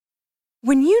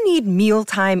When you need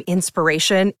mealtime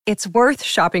inspiration, it's worth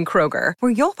shopping Kroger,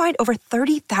 where you'll find over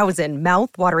 30,000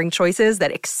 mouth-watering choices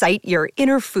that excite your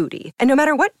inner foodie. And no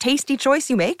matter what tasty choice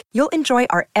you make, you'll enjoy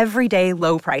our everyday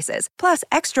low prices, plus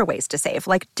extra ways to save,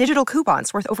 like digital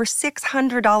coupons worth over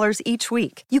 $600 each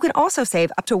week. You can also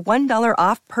save up to $1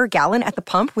 off per gallon at the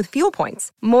pump with fuel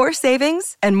points. More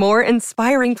savings and more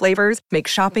inspiring flavors make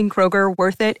shopping Kroger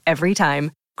worth it every time.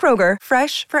 Kroger,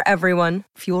 fresh for everyone.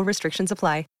 Fuel restrictions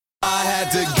apply. I had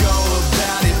to go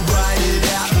about it, write it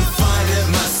out and find it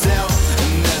myself.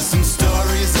 And there's some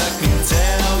stories I can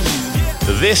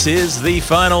tell you. This is the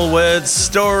Final Words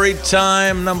Story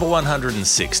Time, number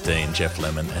 116. Jeff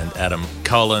Lemon and Adam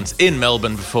Collins in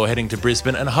Melbourne before heading to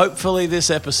Brisbane. And hopefully this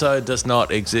episode does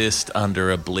not exist under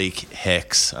a bleak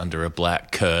hex, under a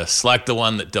black curse, like the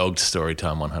one that dogged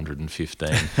Storytime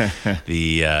 115.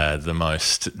 the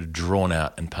most drawn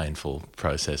out and painful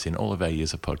process in all of our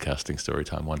years of podcasting,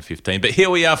 Storytime 115. But here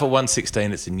we are for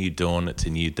 116. It's a new dawn. It's a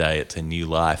new day. It's a new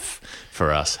life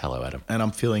for us. Hello, Adam. And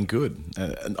I'm feeling good.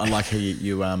 I like how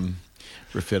you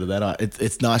refer to that.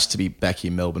 It's nice to be back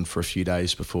in Melbourne for a few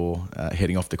days before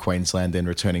heading off to Queensland, then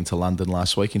returning to London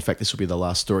last week. In fact, this will be the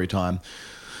last story time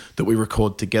that we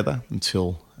record together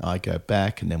until I go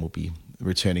back, and then we'll be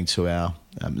returning to our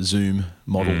Zoom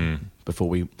model before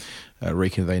we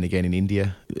reconvene again in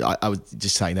India. I was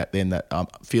just saying that then, that I'm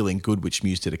feeling good, which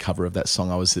Muse did a cover of that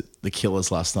song. I was at the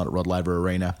Killers last night at Rod Laver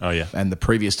Arena. Oh, yeah. And the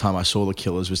previous time I saw the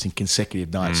Killers was in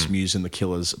consecutive nights, Muse and the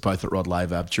Killers, both at Rod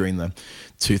Laver during the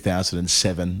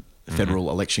 2007 federal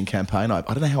election campaign. I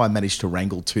don't know how I managed to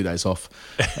wrangle 2 days off,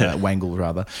 wangle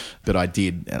rather, but I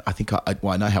did. I think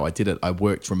I know how I did it. I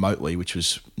worked remotely, which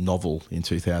was novel in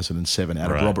 2007,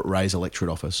 out of Robert Ray's electorate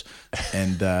office,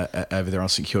 and over there on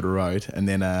St Kilda Road. And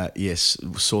then, yes,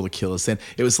 saw the Killers. Then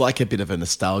it was like a bit of a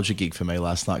nostalgia gig for me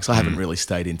last night, because I haven't really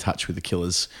stayed in touch with the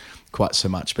Killers quite so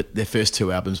much. But their first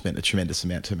two albums meant a tremendous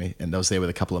amount to me, and I was there with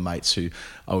a couple of mates who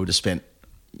I would have spent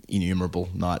innumerable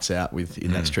nights out with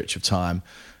in that stretch of time.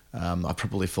 I've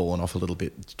probably fallen off a little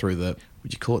bit through the,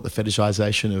 would you call it the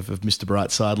fetishization of Mr.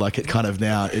 Brightside? Like it kind of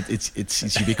now,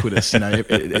 it's ubiquitous. You know,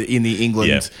 in the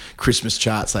England Christmas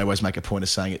charts, they always make a point of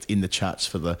saying it's in the charts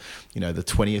for the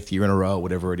 20th year in a row, or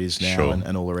whatever it is now,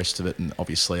 and all the rest of it. And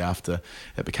obviously after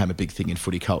it became a big thing in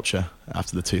footy culture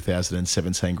after the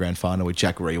 2017 grand final with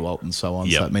Jack Riewoldt and so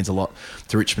on. So it means a lot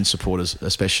to Richmond supporters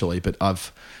especially. But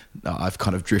I've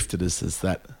kind of drifted as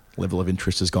that level of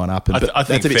interest has gone up. And, I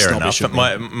think fair enough.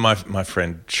 My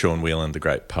friend Sean Whelan, the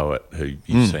great poet who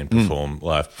you've seen perform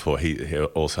live before, he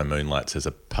also moonlights as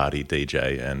a party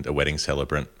DJ and a wedding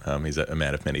celebrant. He's a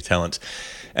man of many talents.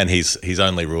 And his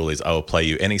only rule is, I will play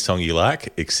you any song you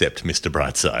like except Mr.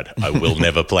 Brightside. I will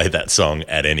never play that song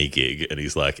at any gig. And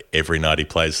he's like, every night he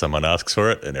plays, someone asks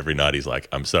for it, and every night he's like,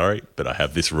 I'm sorry, but I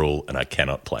have this rule and I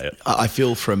cannot play it. I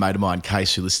feel for a mate of mine,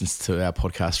 Case, who listens to our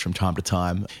podcast from time to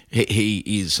time. He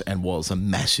is and was a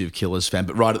massive Killers fan,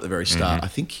 but right at the very start, I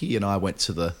think he and I went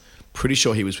to pretty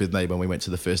sure he was with me when we went to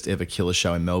the first ever Killers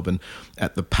show in Melbourne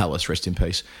at the Palace, rest in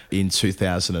peace, in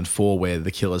 2004, where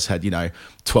the Killers had,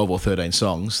 12 or 13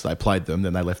 songs. They played them,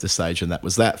 then they left the stage, and that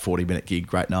was that 40-minute gig,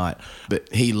 great night. But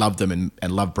he loved them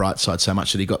and loved Brightside so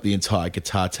much that he got the entire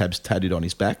guitar tabs tattooed on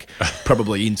his back,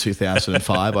 probably in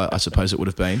 2005, I suppose it would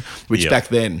have been, which back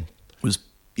then was,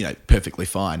 perfectly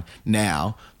fine.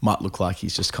 Now might look like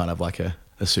he's just kind of like a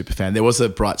super fan. There was a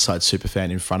Brightside super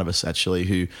fan in front of us, actually,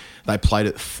 who they played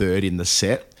it third in the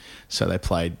set. So they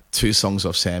played 2 songs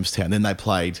off Sam's Town. Then they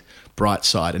played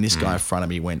Brightside, and this guy in front of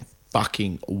me went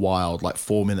fucking wild, like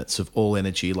 4 minutes of all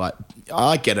energy. Like,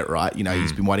 I get it, right?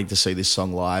 He's been waiting to see this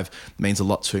song live. It means a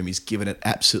lot to him. He's given it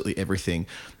absolutely everything.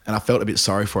 And I felt a bit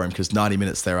sorry for him because 90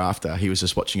 minutes thereafter, he was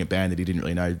just watching a band that he didn't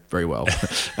really know very well.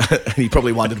 And he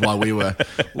probably wondered why we were...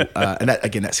 and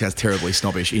that sounds terribly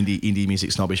snobbish, indie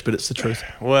music snobbish, but it's the truth.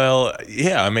 Well,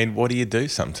 yeah, I mean, what do you do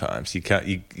sometimes? You can't.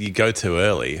 You go too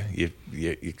early.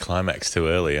 You climax too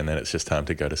early, and then it's just time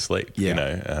to go to sleep.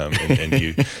 Yeah.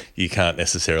 And you can't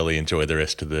necessarily enjoy the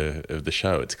rest of the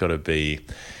show. It's got to be...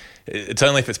 It's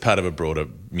only if it's part of a broader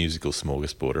musical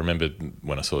smorgasbord. I remember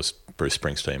when I saw Bruce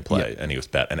Springsteen play, and he was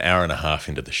about an hour and a half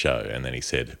into the show, and then he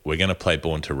said, we're going to play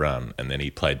Born to Run, and then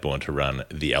he played Born to Run,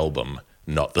 the album,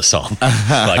 not the song.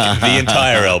 Like the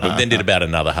entire album, then did about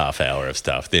another half hour of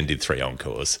stuff, then did 3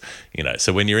 encores.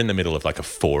 So when you're in the middle of like a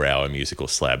 4-hour musical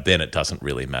slab, then it doesn't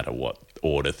really matter what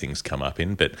order things come up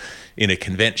in. But in a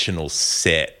conventional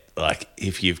set, like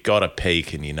if you've got a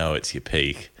peak and it's your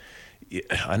peak,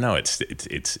 I know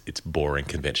it's boring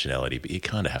conventionality, but you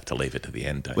kind of have to leave it to the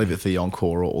end, don't Leave you? it for the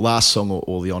encore or last song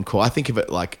or the encore. I think of it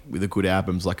like with a good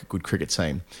album's like a good cricket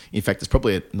team. In fact, there's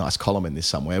probably a nice column in this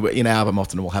somewhere. But in an album,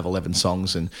 often will have 11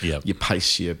 songs, and Yep. you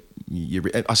pace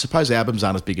I suppose albums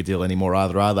aren't as big a deal anymore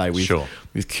either, are they? Sure.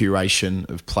 With curation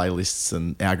of playlists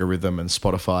and algorithm and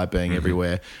Spotify being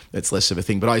everywhere, it's less of a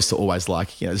thing. But I used to always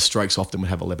like, the Strokes often would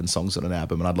have 11 songs on an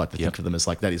album, and I'd like to think of them as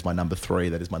like, that is my number 3,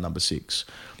 that is my number 6.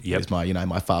 Yep. That is my,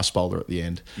 my fast bowler at the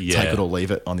end. Yeah. Take it or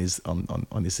leave it on his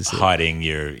this Hiding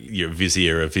your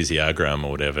Vizier or Viziagram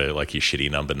or whatever, like your shitty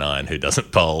number 9 who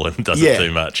doesn't bowl and doesn't Yeah.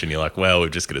 do much, and you're like, well, we're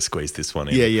just going to squeeze this one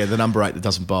in. Yeah, the number 8 that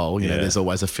doesn't bowl. Yeah. There's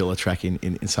always a filler track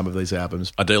in some of these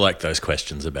albums. I do like those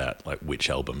questions about like which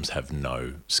albums have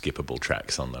no skippable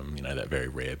tracks on them. That very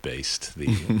rare beast,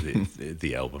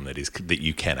 the album that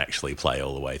you can actually play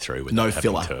all the way through without No having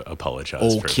filler. to apologise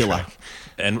All for a killer. track.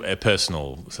 And a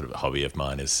personal sort of hobby of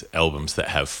mine is albums that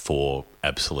have 4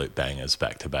 absolute bangers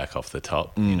back to back off the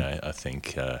top. I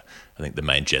think the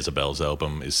main Jezebels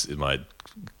album is my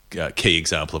key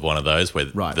example of one of those where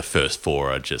Right. the first 4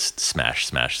 are just smash,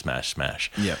 smash, smash, smash.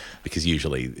 Yep. Because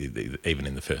usually, even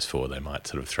in the first 4, they might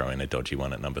sort of throw in a dodgy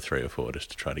one at number 3 or 4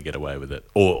 just to try to get away with it,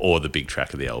 or the big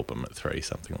track of the album at 3,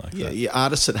 something like that. Yeah,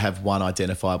 artists that have one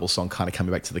identifiable song, kind of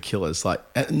coming back to the Killers. Like,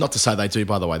 and not to say they do,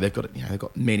 by the way. They've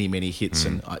got many hits,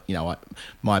 and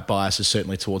my bias is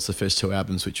certainly towards the first 2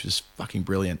 albums, which was fucking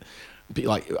brilliant. But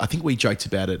like, I think we joked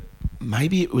about it.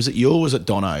 Maybe was it you or was it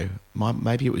Dono?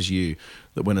 Maybe it was you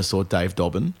that went and saw Dave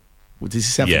Dobbin. Does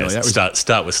this sound familiar? That was-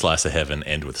 Start with Slice of Heaven,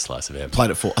 end with Slice of Heaven. played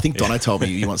it 4. I think Dono told me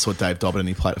you once saw Dave Dobbin and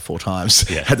he played it 4 times.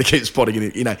 Yeah. Had to keep spotting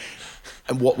it.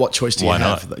 And what choice do you Why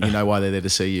have? not? You know why they're there to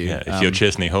see you. Yeah, if you're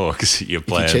Chesney Hawks, you're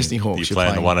playing. Chesney Hawks, you're you're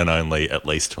playing the playing- one and only at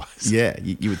least twice. Yeah,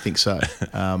 you would think so.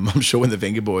 I'm sure when the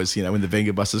Venga Boys, when the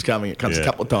Venga Bus is coming, it comes a Yeah,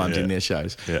 couple of times yeah. in their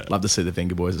shows. Yeah. Love to see the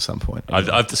Venga Boys at some point.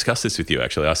 I've discussed this with you,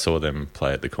 actually. I saw them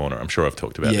play at the Corner. I'm sure I've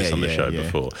talked about this Yeah, on the yeah, show yeah.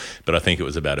 before, but I think it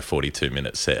was about a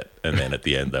 42-minute set. And then at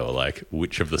the end, they were like,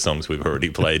 which of the songs we've already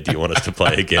played do you want us to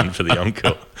play again for the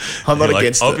encore? I'm not You're like,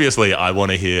 against it. obviously, I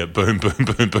want to hear boom, boom,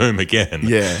 boom, boom again.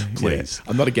 Yeah, please.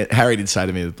 Yeah. I'm not against. Harry did say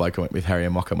to me, the bloke I went with, Harry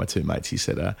and Mocha, my 2 mates, he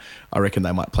said, I reckon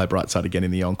they might play Brightside again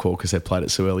in the encore because they played it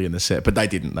so early in the set. But they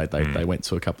didn't. They went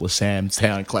to a couple of Sam's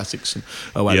Town classics and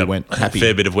away they Yep. went happy. A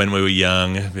fair bit of When We Were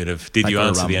Young, a bit of Did They You got a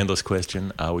Answer the run. Endless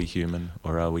Question? Are we human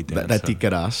or are we dancer? That did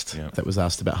get asked. Yeah. That was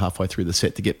asked about halfway through the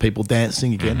set to get people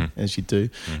dancing again, as you do.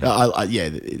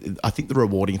 I think the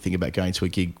rewarding thing about going to a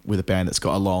gig with a band that's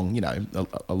got a long,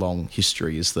 a long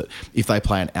history is that if they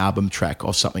play an album track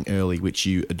of something early which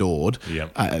you adored, Yeah.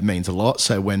 it means a lot.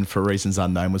 So when For Reasons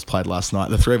Unknown was played last night,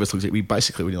 the 3 of us looked at it, we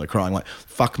basically were crying like,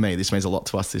 fuck me, this means a lot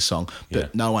to us, this song. But Yeah.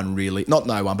 no one really, not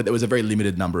no one, but there was a very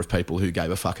limited number of people who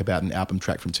gave a fuck about an album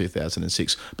track from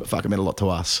 2006, but fuck, it meant a lot to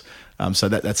us. So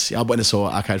that's, I went and saw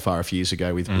Arcade Fire a few years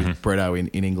ago with Bretto in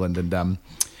England,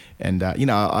 and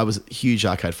I was a huge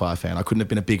Arcade Fire fan. I couldn't have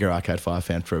been a bigger Arcade Fire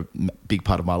fan for a big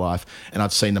part of my life. And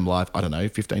I've seen them live,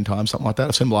 15 times, something like that.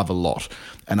 I've seen them live a lot.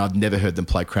 And I've never heard them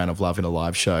play Crown of Love in a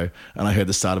live show. And I heard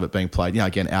the start of it being played,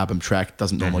 again, album track,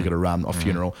 doesn't normally get a run off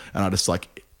Funeral. And I just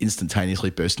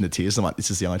instantaneously burst into tears. I'm like, this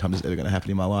is the only time this is ever going to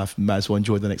happen in my life. May as well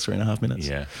enjoy the next 3.5 minutes.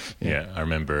 Yeah. I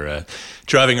remember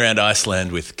driving around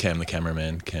Iceland with Cam the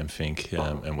cameraman, Cam Fink,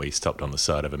 and we stopped on the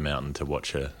side of a mountain to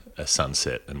watch a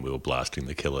sunset, and we were blasting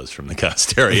the Killers from the car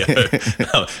stereo.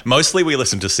 Mostly we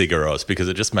listened to Sigur Rós because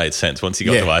it just made sense. Once you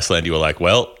got to Iceland, you were like,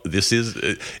 well,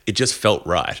 it just felt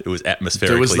right. It was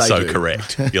atmospherically so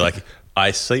correct. You're like,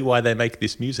 I see why they make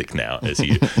this music now, as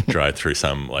you drive through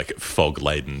some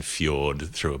fog-laden fjord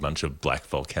through a bunch of black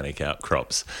volcanic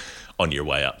outcrops on your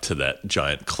way up to that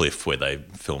giant cliff where they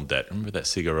filmed that. Remember that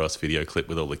Sigur Rós video clip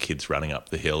with all the kids running up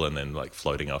the hill and then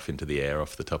floating off into the air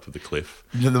off the top of the cliff?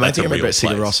 The main That's thing I a remember real about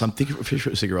Sigur place. Rós, I'm thinking pretty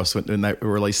sure it was Sigur Rós when they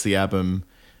released the album,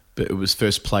 but it was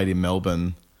first played in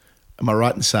Melbourne. Am I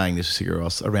right in saying this was Sigur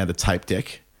Rós around a tape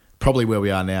deck? Probably where we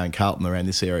are now in Carlton, around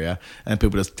this area, and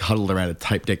people just huddled around a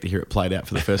tape deck to hear it played out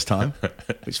for the first time,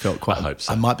 which felt quite. I hope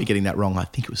so. I might be getting that wrong. I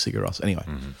think it was Sigur Rós. Anyway,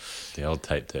 The old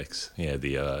tape decks. Yeah,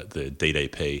 the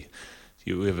DDP.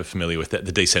 You ever familiar with that?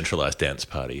 The Decentralised Dance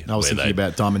Party. I was where thinking they-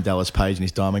 about Diamond Dallas Page and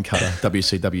his Diamond Cutter,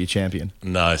 WCW champion.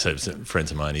 No, so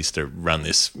friends of mine used to run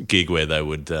this gig where they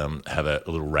would have a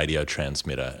little radio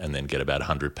transmitter and then get about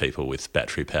 100 people with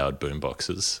battery-powered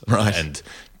boomboxes. Right. And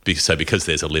because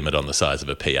there's a limit on the size of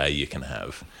a PA you can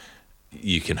have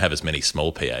as many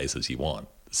small PAs as you want.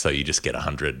 So you just get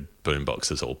 100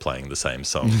 boomboxes all playing the same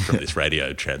song from this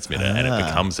radio transmitter, and it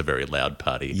becomes a very loud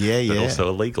party, but also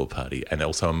a legal party, and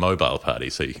also a mobile party,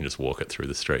 so you can just walk it through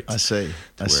the streets. I see.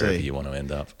 Wherever you want to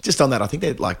end up. Just on that, I think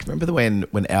that remember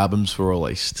when albums were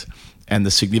released and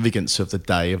the significance of the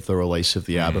day of the release of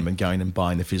the album and going and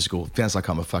buying the physical. Sounds like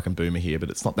I'm a fucking boomer here, but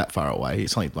it's not that far away.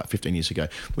 It's only like 15 years ago.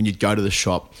 When you'd go to the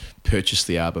shop, purchase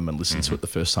the album and listen to it the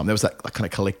first time. There was that kind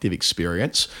of collective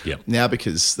experience. Yep. Now,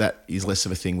 because that is less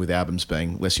of a thing with albums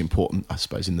being less important, I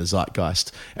suppose, in the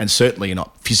zeitgeist, and certainly you're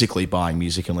not physically buying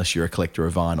music unless you're a collector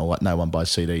of vinyl. Like no one buys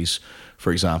CDs,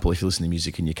 for example. If you listen to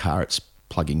music in your car, it's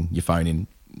plugging your phone in,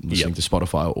 listening to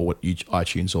Spotify or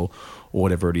iTunes or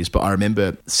whatever it is. But I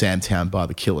remember Samtown by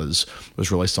the Killers was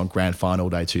released on Grand Final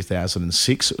Day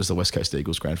 2006. It was the West Coast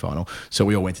Eagles Grand Final. So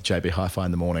we all went to JB Hi-Fi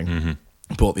in the morning,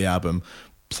 bought the album,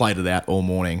 played it out all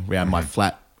morning around my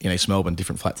flat in East Melbourne,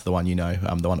 different flat to the one you know,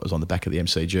 the one that was on the back of the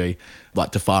MCG,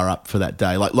 like to fire up for that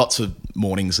day. Like lots of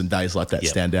mornings and days like that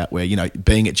stand out where, you know,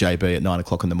 being at JB at 9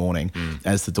 o'clock in the morning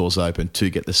as the doors open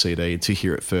to get the CD, to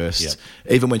hear it first.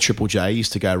 Even when Triple J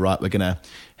used to go, right, we're going to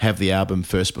have the album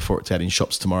first before it's out in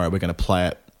shops tomorrow, we're going to play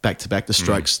it back to back. The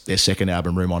Strokes, their second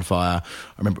album, Room on Fire.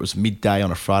 I remember it was midday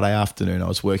on a Friday afternoon. I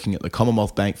was working at the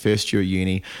Commonwealth Bank, first year of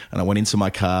uni, and I went into my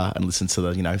car and listened to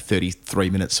the 33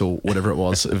 minutes or whatever it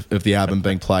was of the album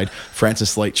being played.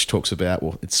 Francis Leach talks about,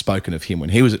 well, it's spoken of him when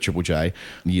he was at Triple J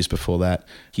years before that.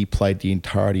 He played the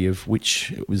entirety of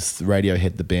which it was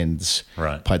Radiohead, The Bends.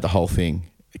 Right. Played the whole thing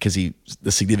because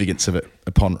the significance of it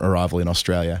upon arrival in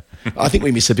Australia. I think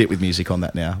we miss a bit with music on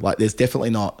that now. Like, there's definitely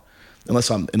not,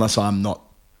 unless I'm not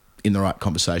in the right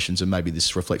conversations, and maybe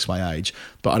this reflects my age,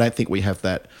 but I don't think we have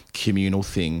that communal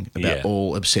thing about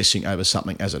all obsessing over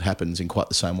something as it happens in quite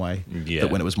the same way that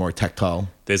when it was more tactile.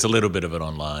 There's a little bit of it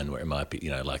online where it might be,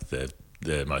 like the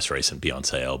most recent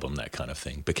Beyonce album, that kind of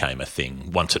thing, became a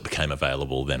thing. Once it became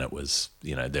available, then it was,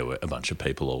 there were a bunch of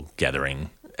people all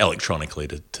gathering electronically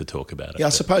to talk about it. Yeah, I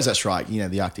suppose that's right.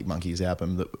 The Arctic Monkeys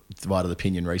album that divided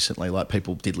opinion recently, like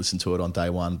people did listen to it on day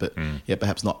one, but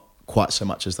perhaps not quite so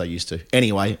much as they used to.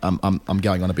 Anyway, I'm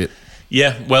going on a bit.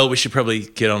 Yeah, well, we should probably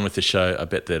get on with the show. I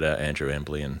bet that Andrew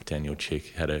Embley and Daniel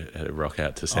Chick had a rock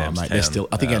out to Sam's Town. They're still.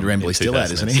 I think Andrew Embley's still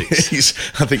out, isn't he?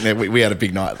 I think that we had a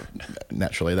big night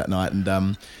naturally that night, and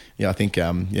I think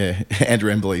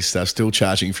Andrew Embley's still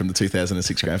charging from the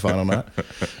 2006 Grand Final night,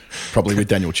 probably with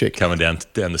Daniel Chick coming down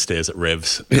the stairs at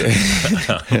Revs,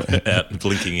 out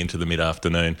blinking into the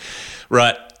mid-afternoon.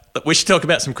 Right. We should talk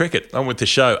about some cricket. On with the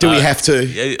show. Do we have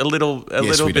to? A little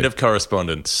bit of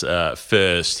correspondence.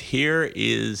 First, here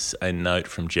is a note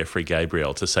from Jeffrey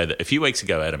Gabriel to say that a few weeks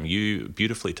ago, Adam, you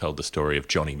beautifully told the story of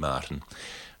Johnny Martin,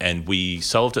 and we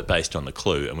solved it based on the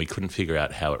clue, and we couldn't figure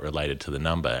out how it related to the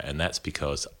number, and that's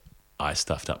because I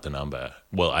stuffed up the number.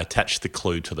 Well, I attached the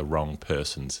clue to the wrong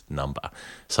person's number.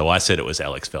 So I said it was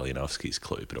Alex Valianovsky's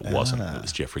clue, but it wasn't. It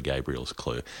was Jeffrey Gabriel's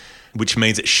clue, which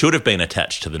means it should have been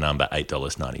attached to the number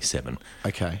 $8.97.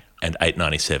 Okay. And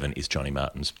 $8.97 is Johnny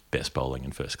Martin's best bowling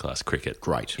in first-class cricket.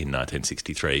 Great. In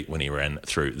 1963 when he ran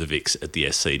through the Vicks at the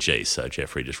SCG. So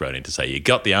Jeffrey just wrote in to say, you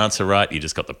got the answer right, you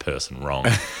just got the person wrong.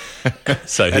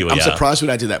 So here we are. I'm surprised we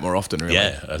don't do that more often, really.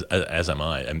 Yeah, as am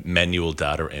I. A manual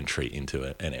data entry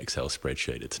into an Excel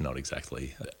spreadsheet. It's not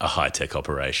exactly a high-tech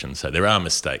operation. So there are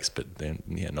mistakes, but they're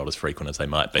not as frequent as they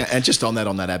might be. And just on that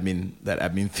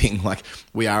admin thing, like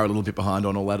we are a little bit behind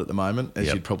on all that at the moment,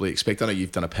 as you'd probably expect. I know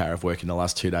you've done a power of work in the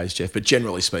last 2 days, Jeff, but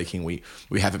generally speaking, we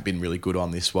haven't been really good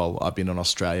on this while I've been in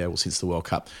Australia since the World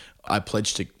Cup. I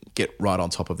pledged to get right on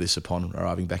top of this upon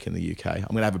arriving back in the UK. I'm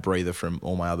going to have a breather from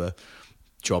all my other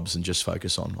jobs and just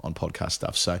focus on podcast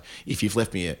stuff. So if you've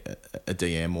left me a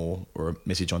DM or a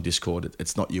message on Discord,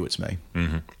 it's not you, it's me.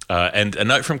 Mm-hmm. And a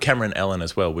note from Cameron Allen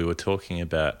as well. We were talking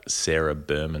about Sarah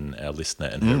Berman, our listener,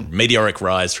 and her meteoric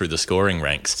rise through the scoring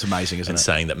ranks. It's amazing, isn't it? And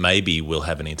saying that maybe we'll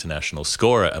have an international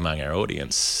scorer among our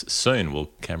audience soon. Well,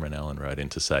 Cameron Allen wrote in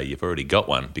to say you've already got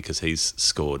one because he's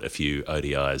scored a few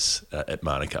ODIs at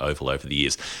Manuka Oval over the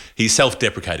years. He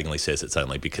self-deprecatingly says it's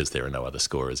only because there are no other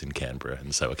scorers in Canberra,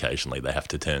 and so occasionally they have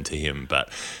to turn to him.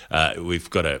 But we've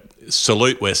got a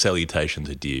salute where salutations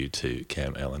are due to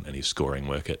Cam Allen and his scoring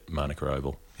work at Manuka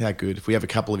Oval. Yeah, good. If we have a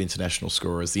couple of international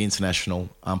scorers, the international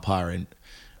umpire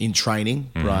in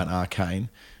training, Brian Arcane,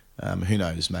 who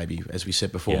knows, maybe, as we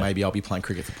said before, maybe I'll be playing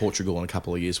cricket for Portugal in a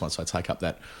couple of years once I take up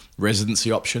that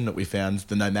residency option that we found,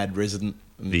 the Nomad resident,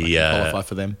 and I can qualify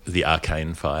for them. The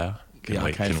Arcane Fire. Can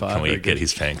we get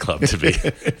his fan club to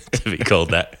be called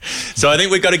that? So I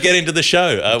think we've got to get into the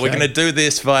show. We're going to do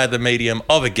this via the medium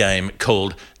of a game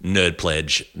called Nerd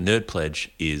Pledge. Nerd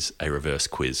Pledge is a reverse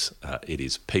quiz. It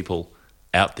is people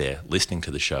out there listening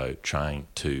to the show trying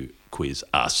to quiz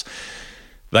us.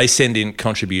 They send in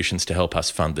contributions to help us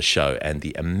fund the show, and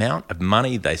the amount of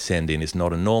money they send in is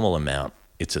not a normal amount.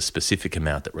 It's a specific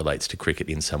amount that relates to cricket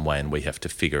in some way, and we have to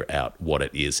figure out what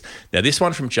it is. Now, this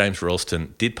one from James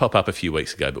Ralston did pop up a few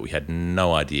weeks ago, but we had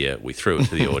no idea. We threw it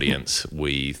to the audience.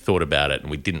 We thought about it, and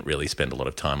we didn't really spend a lot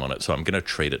of time on it, so I'm going to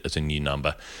treat it as a new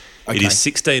number. Okay. It is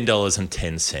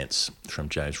 $16.10 from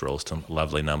James Ralston.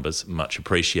 Lovely numbers, much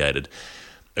appreciated.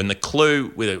 And the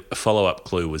clue, with a follow-up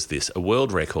clue, was this. A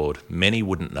world record many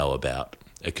wouldn't know about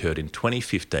occurred in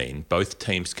 2015. Both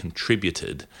teams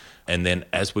contributed. And then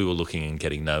as we were looking and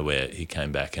getting nowhere, he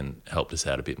came back and helped us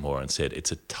out a bit more and said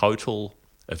it's a total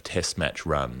of test match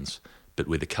runs, but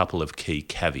with a couple of key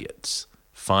caveats.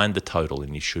 Find the total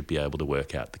and you should be able to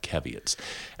work out the caveats.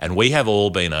 And we have all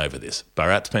been over this.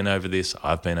 Bharat's been over this.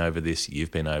 I've been over this.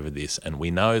 You've been over this. And we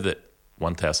know that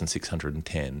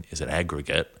 1,610 is an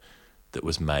aggregate that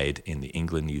was made in the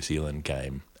England-New Zealand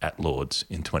game at Lords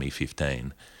in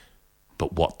 2015.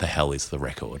 But what the hell is the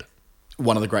record?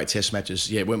 One of the great test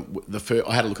matches. Yeah,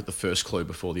 I had a look at the first clue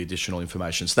before the additional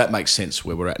information. So that makes sense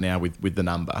where we're at now with the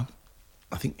number.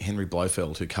 I think Henry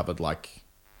Blofeld, who covered I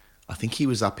think he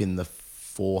was up in the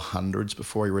 400s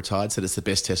before he retired, said it's the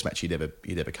best test match he'd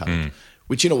ever covered.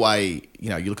 Which in a way,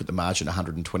 you look at the margin,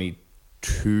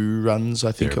 122 runs,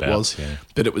 I think it was. Yeah.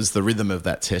 But it was the rhythm of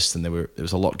that test, and there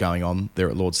was a lot going on there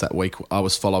at Lords that week. I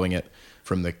was following it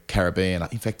from the Caribbean.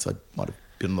 In fact, I might have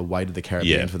been on the way to the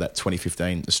Caribbean for that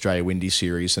 2015 Australia Windy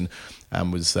Series,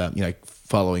 and was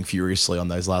following furiously on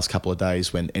those last couple of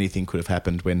days when anything could have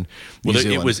happened. When New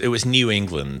Zealand, it was New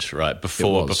England, right?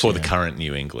 Before the current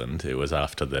New England, it was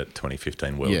after the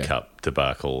 2015 World Cup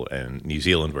debacle, and New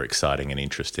Zealand were exciting and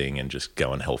interesting and just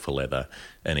going hell for leather.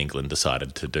 And England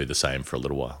decided to do the same for a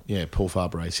little while. Yeah, Paul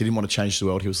Farbrace. He didn't want to change the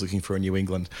world. He was looking for a New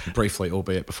England briefly,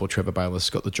 albeit before Trevor Bayliss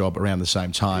got the job around the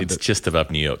same time. It's just above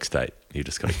New York State. You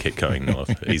just got to keep going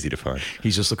north. Easy to find.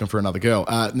 He's just looking for another girl.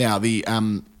 Now,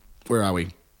 where are we?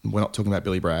 We're not talking about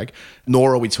Billy Bragg,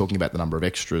 nor are we talking about the number of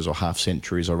extras or half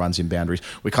centuries or runs in boundaries.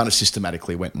 We kind of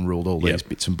systematically went and ruled all these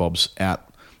bits and bobs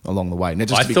out along the way. Now,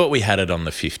 I thought we had it on the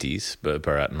 50s, but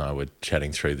Bharat and I were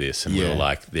chatting through this, and we were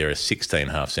like, there are 16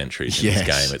 half centuries in this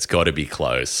game. It's got to be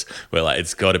close. We're like,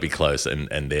 it's got to be close, and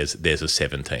there's a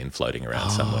 17 floating around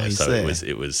somewhere. So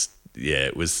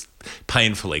it was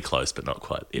painfully close, but not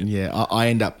quite it. Yeah, I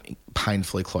end up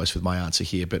painfully close with my answer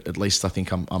here, but at least I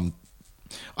think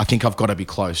I think I've got to be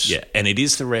close. Yeah, and it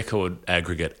is the record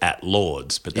aggregate at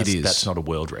Lords, but that's not a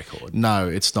world record. No,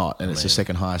 it's not, and it's the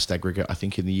second highest aggregate, I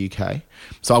think, in the UK.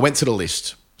 So I went to the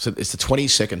list. So it's the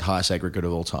 22nd highest aggregate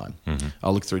of all time. Mm-hmm. I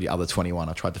looked through the other 21.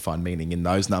 I tried to find meaning in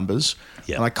those numbers,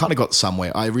 and I kind of got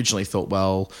somewhere. I originally thought,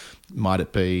 well, might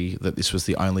it be that this was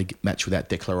the only match without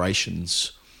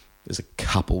declarations? There's a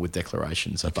couple with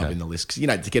declarations above in the list.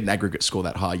 Because, to get an aggregate score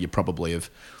that high, you probably have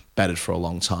batted for a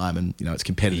long time, and it's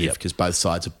competitive because both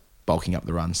sides are bulking up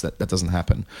the runs. That doesn't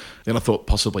happen. Then I thought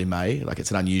possibly May, it's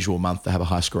an unusual month to have a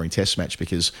high scoring test match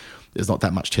because there's not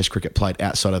that much test cricket played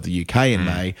outside of the UK in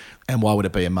May, and why would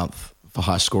it be a month for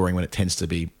high scoring when it tends to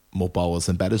be more bowlers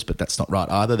than batters? But that's not right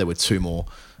either. There were two more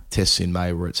tests in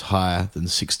May where it's higher than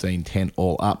 16-10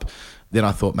 all up. Then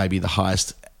I thought maybe the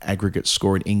highest aggregate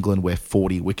score in England where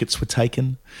 40 wickets were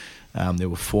taken. There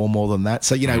were 4 more than that.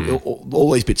 So,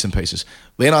 all these bits and pieces.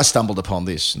 Then I stumbled upon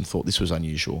this and thought this was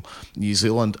unusual. New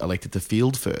Zealand elected to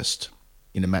field first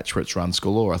in a match where it's runs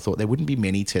galore. I thought there wouldn't be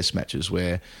many test matches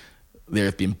where there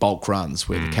have been bulk runs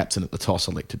where the captain at the toss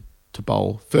elected to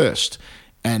bowl first.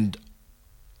 And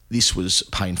this was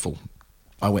painful.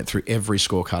 I went through every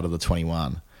scorecard of the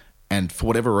 21. And for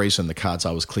whatever reason, the cards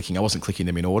I was clicking, I wasn't clicking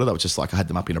them in order. They were just I had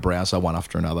them up in a browser, one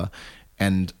after another.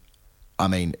 And,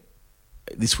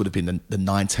 this would have been the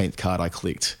 19th card I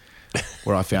clicked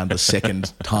where I found the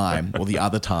second time or the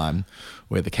other time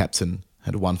where the captain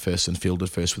had won first and fielded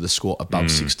first with a score above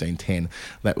 16-10.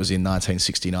 That was in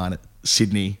 1969 at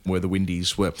Sydney, where the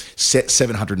Windies were set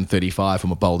 735 and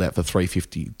were bowled out for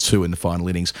 352 in the final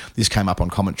innings. This came up on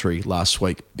commentary last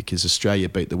week because Australia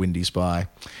beat the Windies by,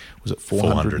 was it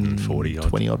 440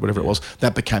 odd, whatever it was.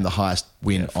 That became the highest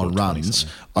win on runs,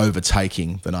 overtaking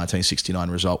the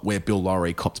 1969 result where Bill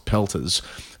Lawry copped pelters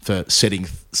for setting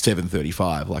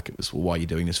 735. It was, well, why are you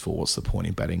doing this for? What's the point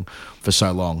in batting for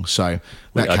so long? So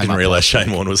I didn't realise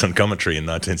Shane Warne was on commentary in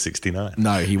 1969.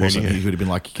 No, he wasn't. He would have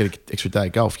been get an extra day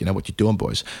of golf. What you're doing,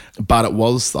 boys. But it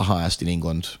was the highest in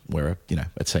England where,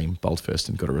 a team bowled first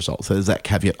and got a result. So there's that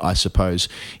caveat, I suppose,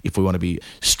 if we want to be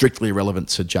strictly relevant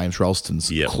to James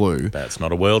Ralston's clue. That's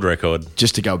not a world record.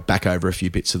 Just to go back over a few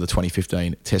bits of the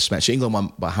 2015 Test match, England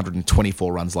won by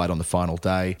 124 runs late on the final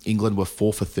day. England were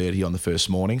 4 for 30 on the first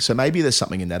morning. So maybe there's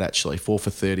something in that, actually. 4 for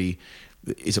 30,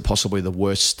 is it possibly the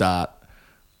worst start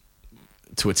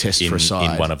to a test for a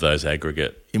side in one of those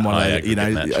aggregate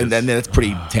matches. And then that's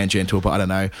pretty tangential, but I don't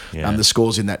know. Yeah. The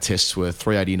scores in that test were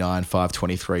 389,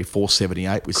 523,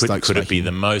 478 with Stokes. Could it be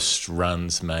the most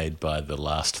runs made by the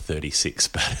last 36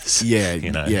 batters?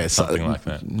 Yeah, something like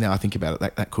that. Now I think about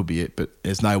it, that could be it, but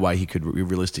there's no way he could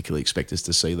realistically expect us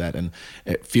to see that, and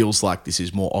it feels like this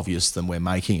is more obvious than we're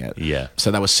making it. Yeah.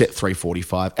 So they were set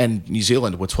 345, and New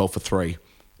Zealand were 12 for 3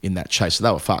 in that chase. So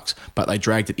they were fucked, but they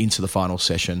dragged it into the final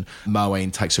session.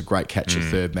 Moeen takes a great catch at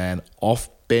third man off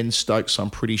Ben Stokes,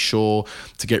 I'm pretty sure,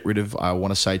 to get rid of, I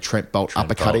want to say, Trent Bolt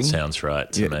uppercutting. Bolt sounds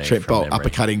right to me. Trent Bolt memory.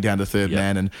 uppercutting down to third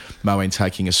man and Moeen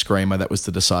taking a screamer. That was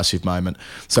the decisive moment.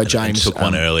 So James took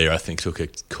one earlier. I think took a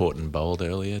caught and bowled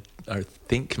earlier. I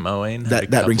think Moeen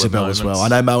had that rings a bell moments as well. I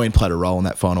know Moeen played a role in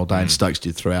that final day, and Stokes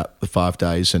did throughout the 5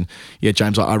 days. And yeah,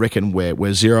 James, I reckon we're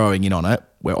zeroing in on it.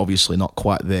 We're obviously not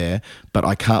quite there, but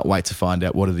I can't wait to find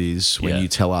out what it is when you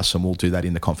tell us, and we'll do that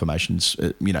in the confirmations,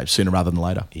 sooner rather than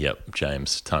later. Yep,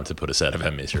 James, time to put us out of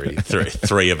our misery.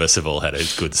 Three of us have all had a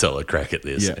good solid crack at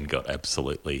this and got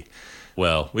absolutely,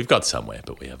 well, we've got somewhere,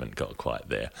 but we haven't got quite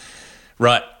there.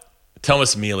 Right,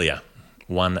 Thomas Melia,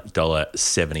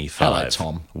 $1.75. Hello,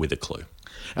 Tom. With a clue.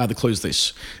 The clue's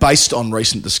this. Based on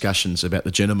recent discussions about the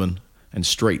gentlemen and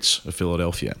streets of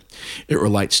Philadelphia, it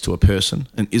relates to a person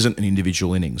and isn't an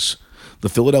individual innings. The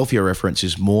Philadelphia reference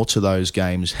is more to those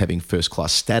games having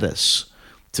first-class status.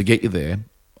 To get you there,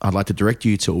 I'd like to direct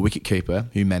you to a wicketkeeper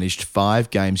who managed 5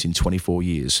 games in 24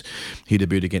 years. He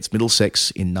debuted against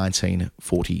Middlesex in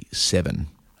 1947.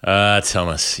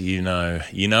 Thomas, you know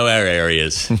our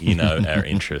areas, our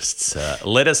interests.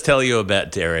 Let us tell you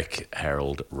about Derek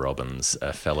Harold Robbins,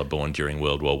 a fella born during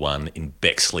World War I in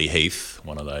Bexley Heath,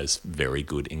 one of those very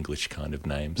good English kind of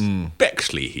names.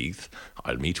 Bexley Heath.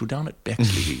 I'll meet you down at Bexley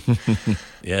Heath.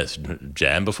 Yes,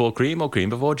 jam before cream or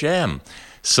cream before jam.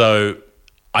 So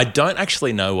I don't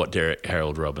actually know what Derek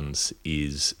Harold Robbins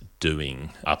is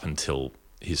doing up until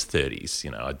his 30s.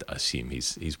 I assume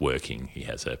he's working, he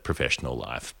has a professional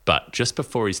life. But just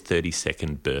before his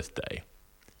 32nd birthday,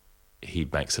 he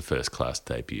makes a first-class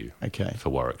debut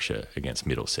for Warwickshire against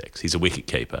Middlesex. He's a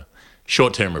wicket-keeper,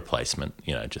 short-term replacement,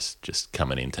 just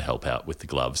coming in to help out with the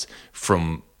gloves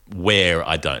from where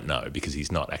I don't know, because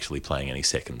he's not actually playing any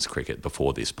seconds cricket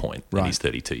before this point, and he's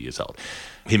 32 years old.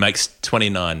 He makes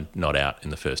 29 not out in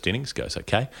the first innings, goes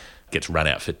okay, gets run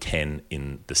out for 10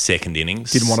 in the second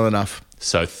innings. Didn't want it enough.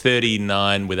 So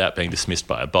 39 without being dismissed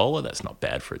by a bowler. That's not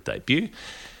bad for a debut.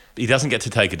 He doesn't get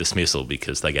to take a dismissal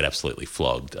because they get absolutely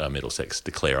flogged. Middlesex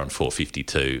declare on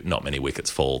 452. Not many wickets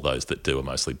fall. Those that do are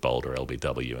mostly bowled or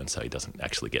LBW, and so he doesn't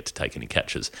actually get to take any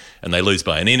catches. And they lose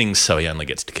by an innings, so he only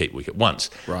gets to keep wicket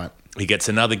once. Right. He gets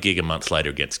another gig a month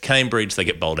later against Cambridge. They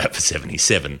get bowled out for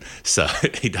 77. So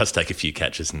he does take a few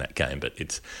catches in that game, but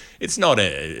it's not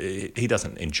he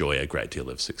doesn't enjoy a great deal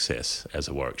of success as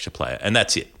a Warwickshire player. And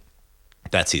that's it.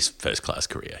 That's his first-class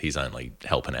career. He's only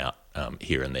helping out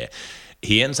here and there.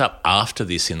 He ends up after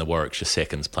this in the Warwickshire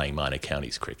Seconds playing minor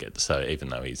counties cricket. So even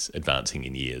though he's advancing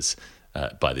in years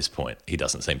by this point, he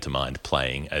doesn't seem to mind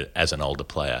playing as an older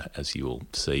player, as you will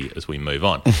see as we move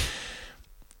on.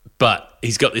 But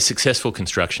he's got this successful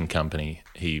construction company.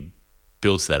 He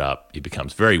builds that up. He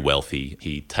becomes very wealthy.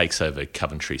 He takes over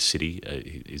Coventry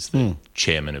City. He's the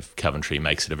chairman of Coventry,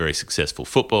 makes it a very successful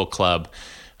football club,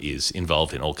 is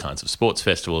involved in all kinds of sports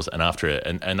festivals, and after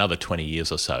another 20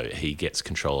 years or so, he gets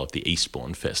control of the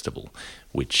Eastbourne Festival,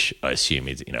 which I assume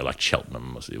is like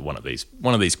Cheltenham, one of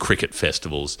these cricket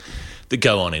festivals that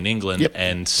go on in England. Yep,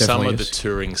 and some of the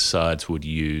touring sides would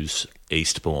use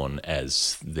Eastbourne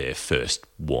as their first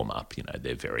warm-up,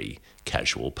 their very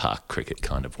casual park cricket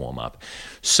kind of warm-up.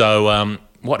 So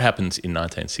what happens in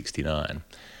 1969?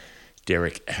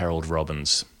 Derek Harold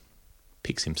Robbins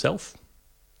picks himself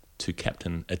to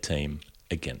captain a team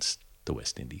against the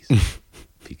West Indies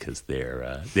because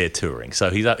they're touring.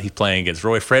 So he's playing against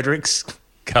Roy Fredericks,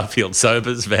 Garfield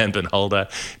Sobers, Van Benholder,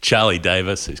 Charlie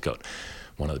Davis, who's got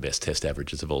one of the best test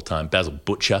averages of all time, Basil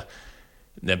Butcher.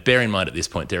 Now, bear in mind at this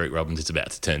point, Derek Robbins is about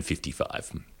to turn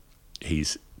 55.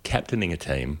 He's captaining a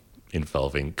team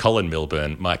involving Colin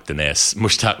Milburn, Mike Dines,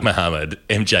 Mushtaq Mohammed,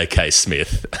 MJK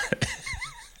Smith.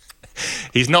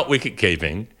 He's not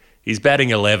wicket-keeping. He's batting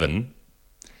 11.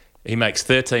 He makes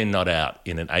 13 not out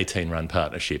in an 18-run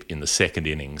partnership in the second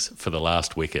innings for the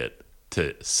last wicket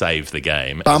to save the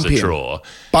game as a draw.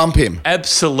 Bump him.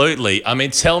 Absolutely. I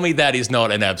mean, tell me that is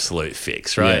not an absolute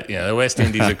fix, right? Yeah. The West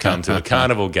Indies have come to a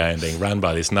carnival game being run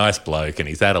by this nice bloke and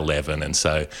he's at 11, and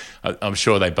so I'm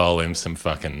sure they bowl him some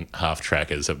fucking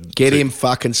half-trackers. Get him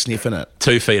fucking sniffing it.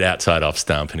 2 feet outside off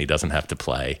stump and he doesn't have to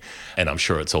play. And I'm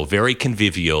sure it's all very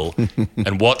convivial.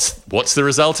 And what's the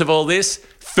result of all this?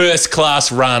 First-class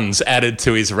runs added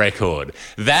to his record.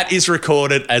 That is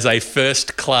recorded as a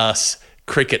first-class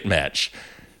cricket match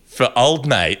for old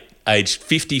mate, aged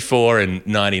 54 and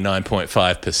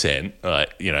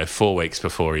 99.5%, 4 weeks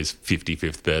before his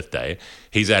 55th birthday.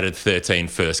 He's added 13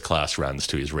 first-class runs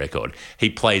to his record. He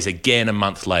plays again a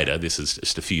month later, this is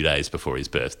just a few days before his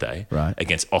birthday, right,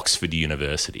 against Oxford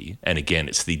University. And again,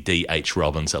 it's the D.H.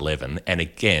 Robbins 11. And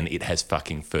again, it has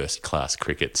fucking first-class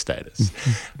cricket status.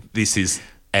 This is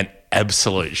an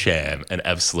absolute sham, an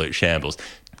absolute shambles.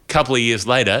 Couple of years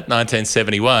later,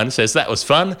 1971, says, that was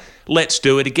fun, let's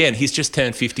do it again. He's just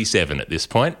turned 57 at this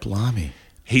point. Blimey.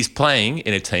 He's playing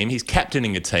in a team, he's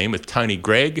captaining a team with Tony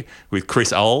Gregg, with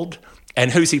Chris Old.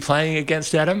 And who's he playing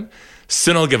against, Adam?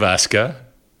 Sunil Gavaskar,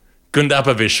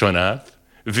 Gundappa Vishwanath,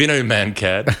 Vinu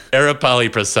Mankad, Erapali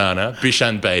Prasanna,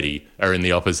 Bishan Bedi are in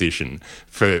the opposition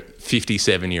for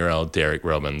 57-year-old Derek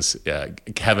Robbins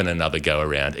having another go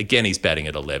around. Again, he's batting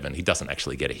at 11. He doesn't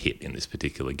actually get a hit in this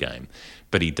particular game,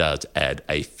 but he does add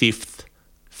a 5th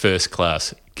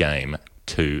first-class game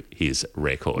to his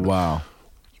record. Wow.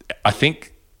 I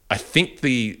think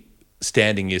the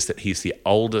standing is that he's the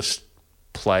oldest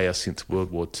player since World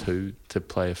War II to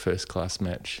play a first-class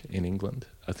match in England.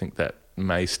 I think that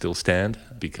may still stand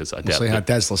because I doubt. We'll see how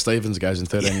Dazzler Stevens goes in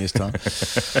 13 years' time.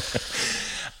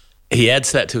 He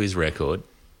adds that to his record.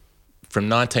 From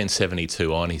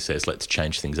 1972 on, he says, let's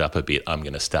change things up a bit. I'm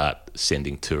going to start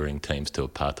sending touring teams to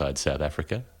apartheid South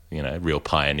Africa. Real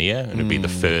pioneer, and it'd be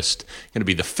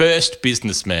the first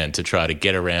businessman to try to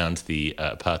get around the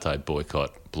apartheid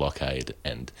boycott, blockade,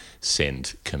 and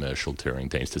send commercial touring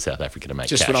teams to South Africa to make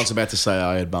Just cash. what I was about to say,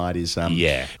 I admired his. I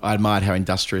admired how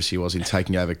industrious he was in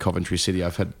taking over Coventry City.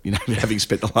 I've had, having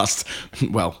spent the last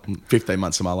 15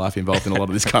 months of my life involved in a lot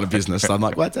of this kind of business, so I'm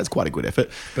like, well, that's quite a good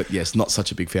effort. But yes, not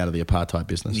such a big fan of the apartheid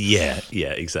business. Yeah,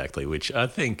 exactly. Which I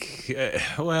think,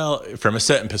 from a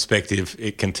certain perspective,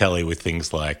 it can tally with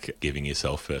things like giving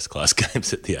yourself first-class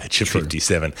games at the age of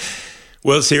 57.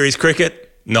 World Series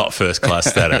cricket, not first-class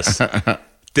status.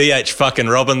 D.H. fucking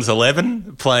Robbins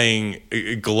 11 playing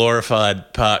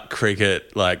glorified park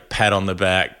cricket, like pat on the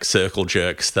back, circle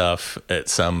jerk stuff at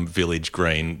some village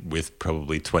green with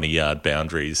probably 20-yard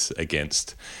boundaries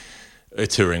against a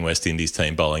touring West Indies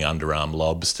team bowling underarm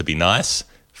lobs to be nice.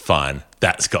 Fine,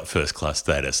 that's got first-class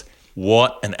status.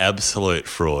 What an absolute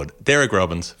fraud. Derek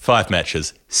Robbins, 5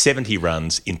 matches, 70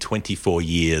 runs in 24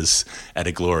 years at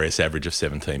a glorious average of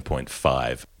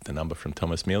 17.5. The number from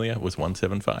Thomas Melia was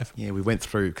 175. Yeah, we went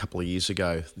through a couple of years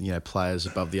ago, players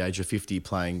above the age of 50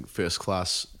 playing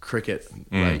first-class cricket.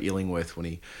 Ray Illingworth, when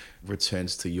he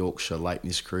returns to Yorkshire late in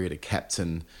his career to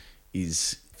captain,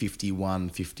 is 51,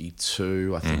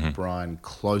 52. I think Brian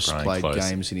Close played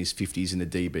games in his 50s in the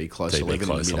DB Close 11 in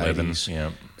the mid-80s.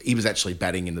 Yeah. He was actually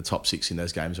batting in the top 6 in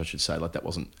those games, I should say. Like, that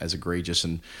wasn't as egregious.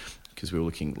 And because we were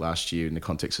looking last year in the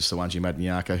context of Sawanji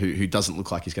Madnyaka, who doesn't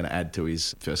look like he's going to add to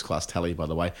his first-class tally, by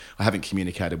the way. I haven't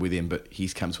communicated with him, but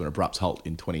he's come to an abrupt halt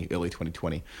in early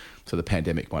 2020. So the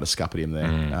pandemic might have scuppered him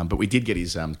there. But we did get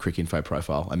his Cricinfo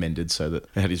profile amended so that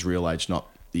it had his real age,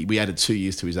 we added 2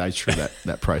 years to his age through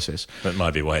that process. That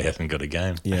might be why he hasn't got a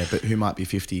game. Yeah, but who might be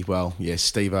 50? Well, yeah,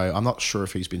 Steve-O. I'm not sure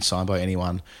if he's been signed by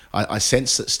anyone. I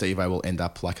sense that Steve-O will end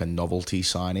up like a novelty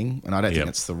signing, and I don't think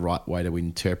that's the right way to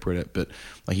interpret it, but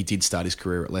he did start his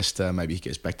career at Leicester. Maybe he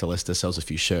gets back to Leicester, sells a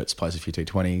few shirts, plays a few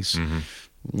T20s.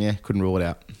 Yeah, couldn't rule it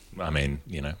out. I mean,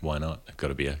 why not? There's got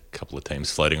to be a couple of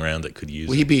teams floating around that could use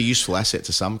Well, he'd be a useful asset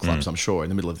to some clubs, I'm sure, in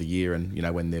the middle of the year and,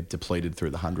 when they're depleted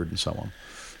through the 100 and so on.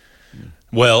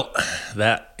 Well,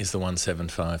 that is the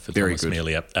 175 for Very Thomas good.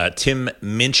 Melia. Tim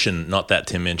Minchin, not that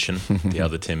Tim Minchin, the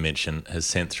other Tim Minchin, has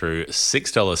sent through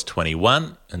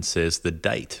 $6.21 and says the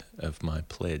date of my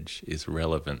pledge is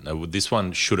relevant. Now, this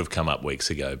one should have come up weeks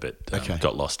ago, but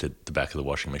got lost at the back of the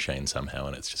washing machine somehow,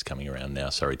 and it's just coming around now.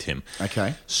 Sorry, Tim.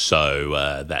 Okay.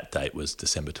 So that date was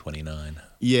December 29.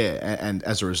 Yeah, and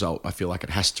as a result, I feel like it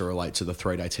has to relate to the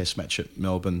 3-day test match at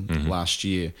Melbourne last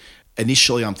year.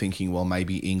 Initially, I'm thinking, well,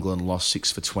 maybe England lost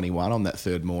 6 for 21 on that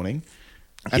third morning.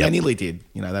 And they nearly did.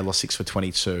 They lost 6 for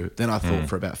 22. Then I thought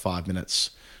for about 5 minutes,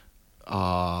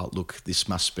 look, this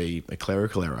must be a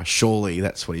clerical error. Surely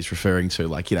that's what he's referring to.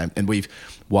 Like, and we've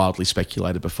wildly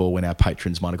speculated before when our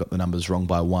patrons might have got the numbers wrong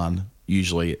by one.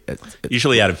 Usually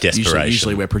out of desperation.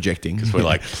 Usually we're projecting. Because we're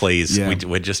like, please,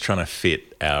 we're just trying to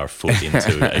fit our foot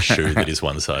into a shoe that is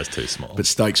one size too small. But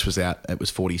Stokes was out. It was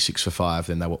 46 for 5.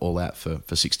 Then they were all out for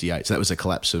 68. So that was a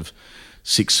collapse of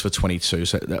 6 for 22.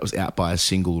 So that was out by a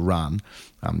single run.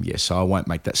 So I won't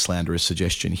make that slanderous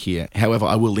suggestion here. However,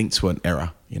 I will link to an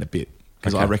error in a bit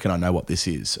because I reckon I know what this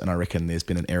is. And I reckon there's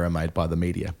been an error made by the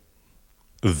media.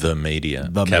 The media.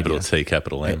 Capital T,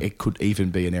 capital M. It could even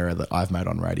be an error that I've made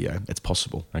on radio. It's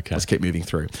possible. Okay. Let's keep moving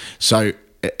through. So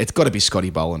it's got to be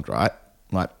Scotty Boland, right?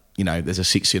 Like, there's a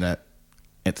 6 in it.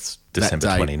 It's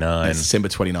December 29. It's December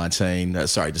 2019.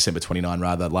 December 29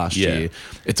 rather, last year.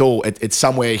 It's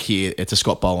somewhere here. It's a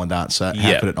Scott Boland answer.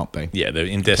 How could it not be? Yeah,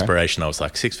 in desperation, I was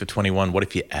like, 6 for 21. What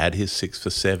if you add his 6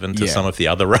 for 7 to some of the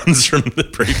other runs from the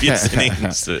previous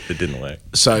innings? It didn't work.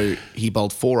 So he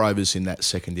bowled 4 overs in that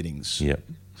second innings. Yep.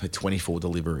 So 24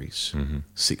 deliveries,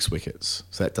 6 wickets.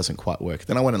 So that doesn't quite work.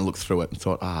 Then I went and looked through it and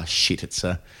thought, shit, it's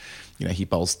he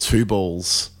bowls 2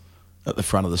 balls at the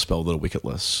front of the spell that are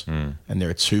wicketless. And there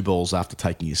are 2 balls after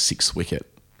taking his 6th wicket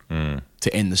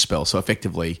to end the spell. So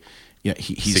effectively,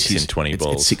 he's 6 in 20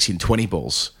 balls. It's 6 in 20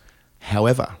 balls.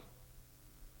 However,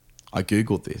 I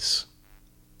Googled this.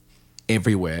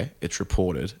 Everywhere it's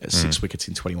reported as 6 wickets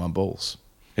in 21 balls.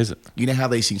 Is it? You know how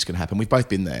these things can happen. We've both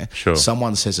been there. Sure.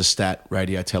 Someone says a stat,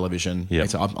 radio, television.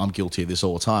 Yep. I'm guilty of this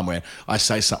all the time where I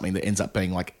say something that ends up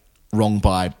being like wrong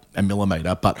by a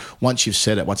millimetre. But once you've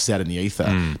said it, once it's out in the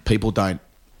ether, people don't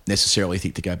necessarily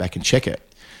think to go back and check it.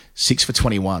 6 for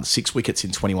 21, 6 wickets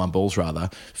in 21 balls rather,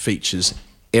 features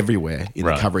everywhere in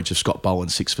the coverage of Scott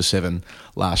Boland 6 for 7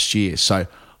 last year. So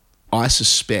I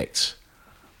suspect,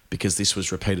 because this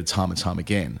was repeated time and time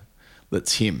again, that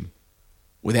Tim,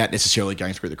 without necessarily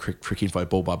going through the crick info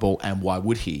ball by ball, and why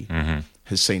would he,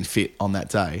 has seen fit on that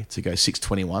day to go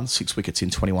 6-21, 6 wickets in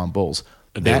 21 balls.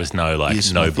 There was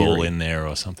no ball in there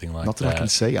or something like that. Not that I can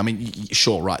see. I mean,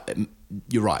 sure, right.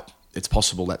 You're right. It's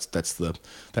possible that's the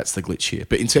glitch here.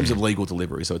 But in terms of legal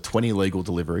deliveries, there were 20 legal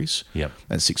deliveries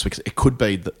and 6 wickets. It could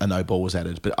be that a no ball was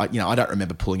added, but I don't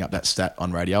remember pulling up that stat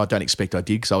on radio. I don't expect I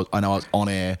did because I know I was on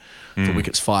air for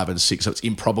wickets 5 and 6, so it's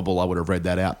improbable I would have read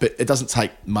that out. But it doesn't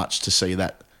take much to see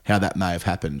that how that may have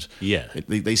happened. Yeah,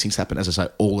 these things happen, as I say,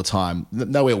 all the time.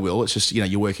 No ill will. It's just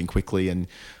you're working quickly and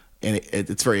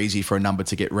it's very easy for a number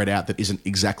to get read out that isn't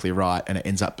exactly right, and it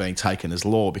ends up being taken as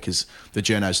law because the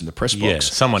journos in the press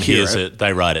box someone hears it,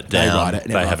 they write it down,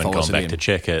 they haven't gone back to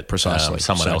check it. Precisely.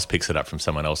 Someone else picks it up from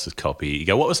someone else's copy. You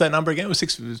go, what was that number again? It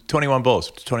was 21 balls.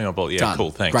 21 balls. Yeah, done.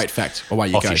 Cool, thanks. Great fact. Away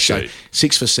you Off go. You So shoot.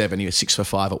 6 for 7, he was 6 for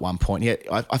 5 at one point. Yeah,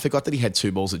 I forgot that he had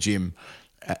 2 balls at Jim.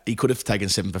 He could have taken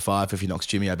 7 for 5 if he knocks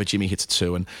Jimmy out, but Jimmy hits a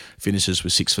 2 and finishes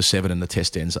with 6 for 7, and the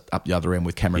test ends up the other end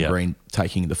with Cameron Green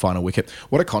taking the final wicket.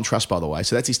 What a contrast, by the way.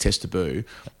 So that's his test debut,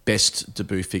 best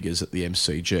debut figures at the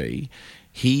MCG.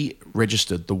 He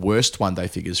registered the worst one-day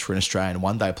figures for an Australian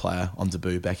one-day player on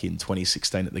debut back in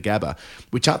 2016 at the Gabba,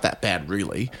 which aren't that bad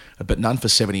really, but none for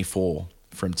 74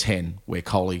 from 10, where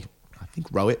Kohli, I think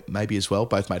Rowett maybe as well,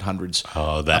 both made hundreds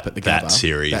up at the Gabba. That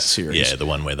series. Yeah, the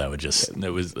one where they were just, it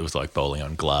was like bowling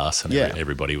on glass and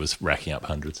everybody was racking up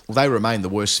hundreds. Well, they remain the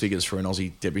worst figures for an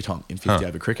Aussie debutant in 50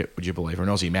 over cricket, would you believe? Or an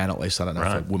Aussie man, at least. I don't know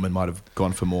if a woman might have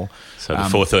gone for more. So the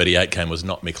 438 game was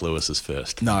not Mick Lewis's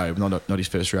first. No, not his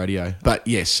first rodeo. But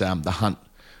yes, the hunt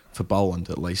for Boland,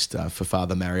 at least for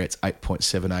Father Marriott's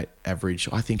 8.78 average,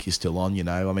 I think he's still on,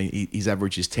 I mean, his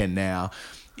average is 10 now.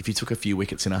 If he took a few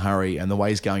wickets in a hurry, and the way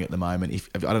he's going at the moment,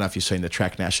 I don't know if you've seen the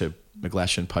track, Nasher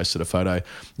McGlashan posted a photo.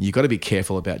 You've got to be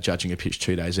careful about judging a pitch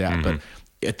 2 days out. But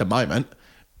at the moment,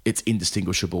 it's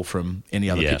indistinguishable from any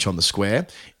other pitch on the square.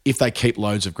 If they keep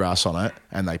loads of grass on it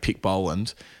and they pick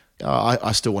Boland,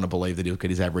 I still want to believe that he'll get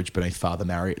his average beneath Father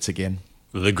Marriott's again.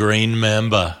 The Green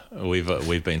Mamba. We've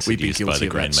been seduced by the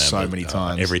Green Mamba so many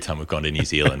times. Every time we've gone to New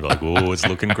Zealand, we're like, oh, it's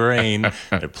looking green.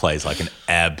 It plays like an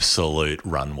absolute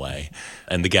runway.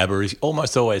 And the Gabba is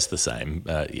almost always the same.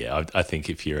 I think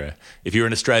if you're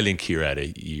an Australian curator,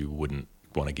 you wouldn't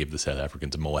want to give the South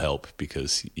Africans more help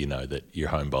because you know that your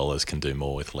home bowlers can do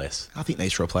more with less. I think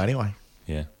Nisra will play anyway.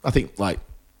 Yeah. I think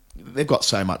they've got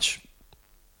so much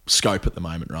scope at the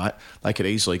moment, right? They could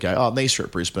easily go, Nisra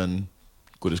at Brisbane,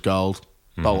 good as gold.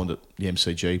 Boland at the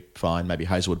MCG, fine. Maybe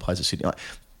Hazelwood plays at Sydney.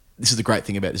 This is the great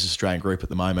thing about this Australian group at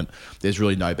the moment. There's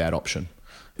really no bad option.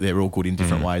 they're all good in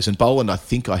different ways. And Boland, I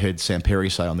think I heard Sam Perry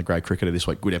say on The Grey Cricketer this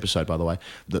week, good episode by the way,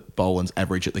 that Boland's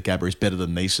average at the Gabba is better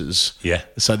than Nisa's. Yeah.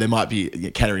 So there might be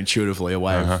counterintuitively a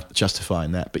way of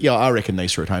justifying that. But yeah, I reckon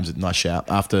Nisa at home's a nice shout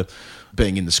after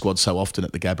being in the squad so often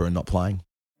at the Gabba and not playing.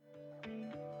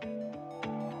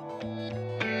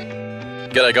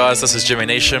 G'day guys, this is Jimmy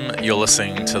Neesham. You're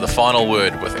listening to The Final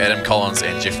Word with Adam Collins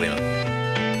and Jeff Lemon.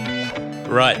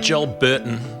 Right, Joel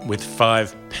Burton with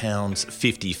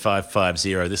 £5.50,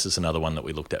 550. This is another one that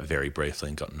we looked at very briefly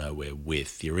and got nowhere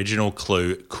with. The original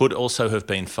clue could also have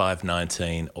been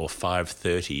 519 or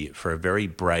 530 for a very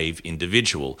brave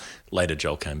individual. Later,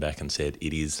 Joel came back and said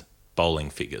it is bowling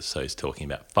figures. So he's talking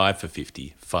about 5 for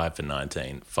 50, 5 for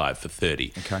 19, 5 for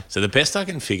 30. Okay. So the best I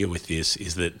can figure with this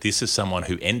is that this is someone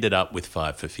who ended up with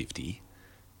 5 for 50,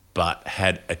 but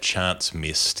had a chance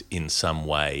missed in some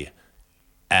way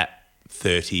at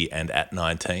 30 and at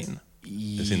 19.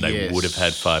 As in they would have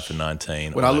had 5 for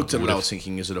 19. When I looked at it, I was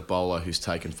thinking, is it a bowler who's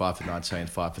taken 5 for 19,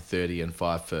 5 for 30 and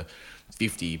 5 for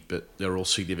 50, but they're all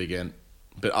significant.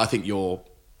 But I think your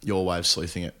way of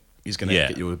sleuthing it is going to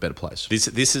get you a better place.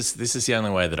 This is the only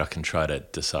way that I can try to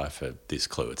decipher this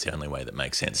clue. It's the only way that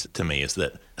makes sense to me is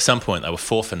that at some point they were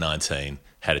 4 for 19,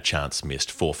 had a chance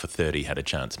missed, 4 for 30, had a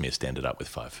chance missed, ended up with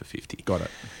 5 for 50. Got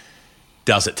it.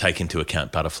 Does it take into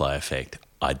account butterfly effect?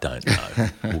 I don't know.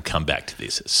 We'll come back to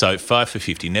this. So 5 for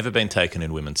 50, never been taken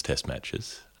in women's test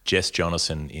matches. Jess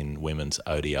Jonathan in women's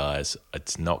ODIs.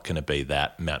 It's not going to be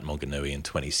that. Mount Maunganui in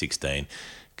 2016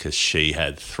 because she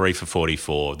had 3 for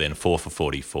 44, then 4 for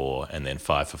 44, and then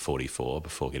 5 for 44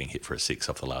 before getting hit for a 6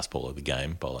 off the last ball of the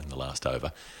game, bowling the last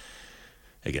over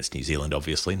against New Zealand,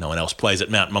 obviously. No one else plays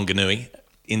at Mount Maunganui.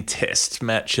 In test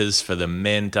matches for the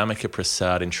men, Dhammika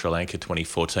Prasad in Sri Lanka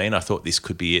 2014. I thought this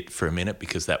could be it for a minute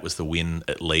because that was the win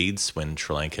at Leeds when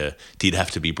Sri Lanka did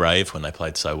have to be brave when they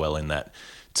played so well in that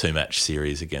 2-match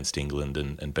series against England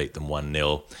and beat them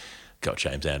 1-0. Got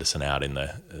James Anderson out in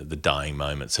the dying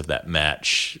moments of that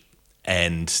match.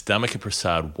 And Dhammika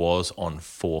Prasad was on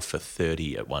 4 for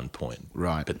 30 at one point.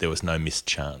 Right. But there was no missed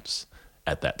chance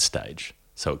at that stage.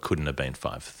 So it couldn't have been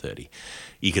 5 for 30.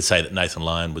 You could say that Nathan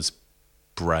Lyon was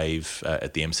brave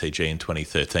at the MCG in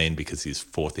 2013 because his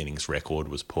 4th innings record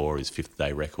was poor, his 5th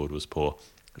day record was poor.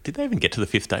 Did they even get to the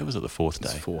 5th day? Was it the 4th day?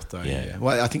 It's the 4th day, yeah.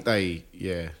 Well, I think I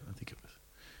think it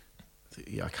was.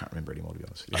 Yeah, I can't remember anymore, to be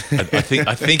honest with you.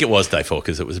 I think it was day 4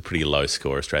 because it was a pretty low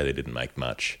score. Australia didn't make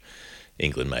much.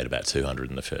 England made about 200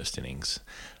 in the first innings.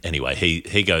 Anyway,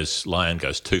 Lyon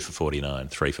goes 2 for 49,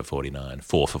 3 for 49,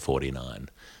 4 for 49,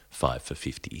 5 for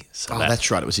 50. So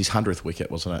that's right. It was his 100th wicket,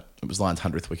 wasn't it? It was Lyon's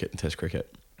 100th wicket in Test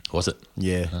cricket. Was it?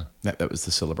 Yeah. Huh. That was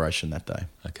the celebration that day.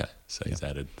 Okay. So he's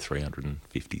added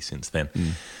 350 since then.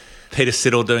 Peter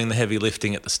Siddle doing the heavy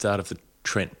lifting at the start of the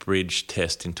Trent Bridge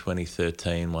Test in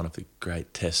 2013, one of the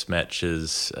great Test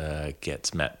matches,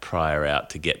 gets Matt Pryor out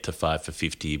to get to 5 for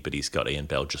 50, but he's got Ian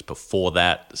Bell just before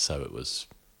that, so it was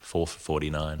 4 for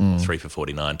 49, 3 for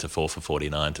 49 to 4 for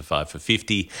 49 to 5 for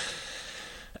 50.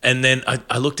 And then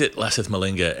I looked at Lasith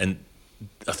Malinga and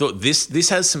I thought this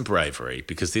has some bravery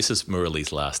because this is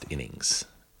Murali's last innings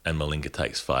and Malinga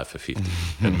takes 5 for 50.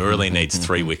 And Murali needs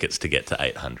 3 wickets to get to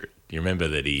 800. You remember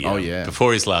that he,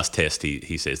 before his last test,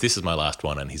 he says, this is my last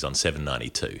one, and he's on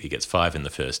 792. He gets 5 in the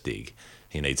first dig.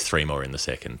 He needs 3 more in the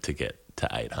second to get to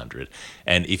 800.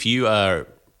 And if you are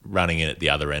running in at the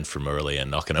other end from Murali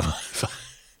and knocking him over,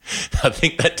 I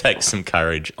think that takes some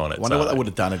courage on its own. I wonder what they would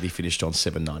have done if he finished on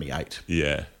 798.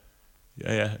 Yeah.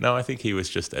 No, I think he was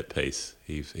just at peace.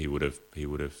 He would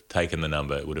have taken the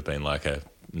number. It would have been like a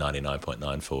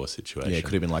 99.94 situation. Yeah, it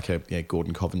could have been like a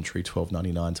Gordon Coventry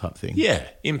 1299 type thing. Yeah,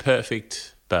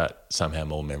 imperfect, but somehow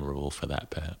more memorable for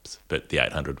that perhaps. But the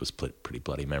 800 was pretty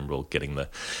bloody memorable, getting the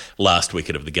last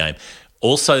wicket of the game.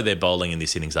 Also, they're bowling in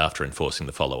this innings after enforcing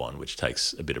the follow-on, which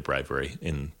takes a bit of bravery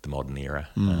in the modern era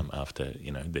after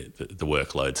the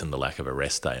workloads and the lack of a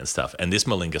rest day and stuff. And this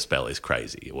Malinga spell is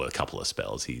crazy. Well, a couple of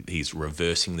spells. He's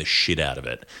reversing the shit out of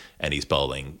it, and he's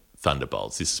bowling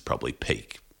thunderbolts. This is probably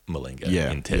peak Malinga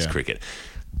in Test cricket.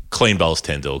 Clean bowls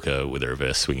Tendulkar with a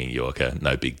reverse swinging Yorker,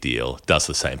 no big deal. Does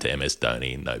the same to MS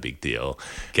Dhoni, no big deal.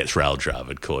 Gets Rahul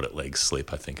Dravid caught at leg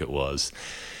slip, I think it was.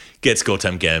 Gets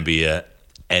Gautam Gambhir.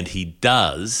 And he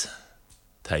does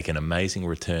take an amazing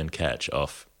return catch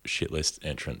off shit list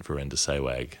entrant Virender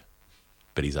Sehwag,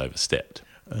 but he's overstepped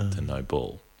to no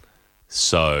ball.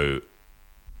 So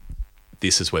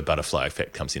this is where butterfly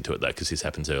effect comes into it, though, because this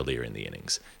happens earlier in the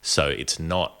innings. So it's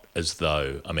not as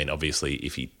though, obviously,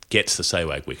 if he gets the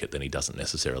Sehwag wicket, then he doesn't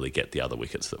necessarily get the other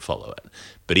wickets that follow it.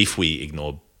 But if we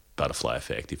ignore butterfly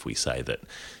effect, if we say that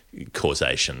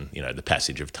causation, the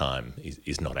passage of time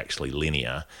is not actually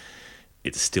linear,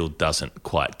 it still doesn't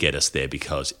quite get us there,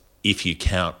 because if you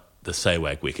count the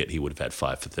Saywag wicket, he would have had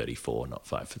 5 for 34, not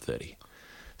 5 for 30.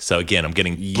 So again, I'm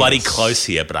getting bloody close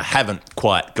here, but I haven't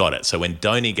quite got it. So when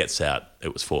Dhoni gets out,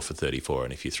 it was 4 for 34,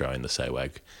 and if you throw in the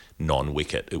Saywag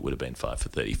non-wicket, it would have been 5 for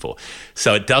 34.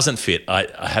 So it doesn't fit. I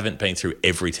haven't been through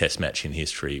every Test match in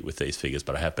history with these figures,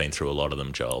 but I have been through a lot of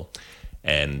them, Joel.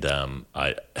 And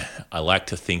I like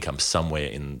to think I'm somewhere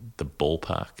in the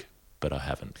ballpark, but I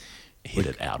haven't hit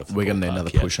it out of the ballpark. We're going to need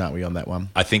another push, aren't we, on that one?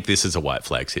 I think this is a white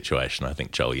flag situation. I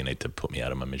think, Joel, you need to put me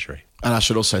out of my misery. And I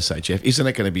should also say, Jeff, isn't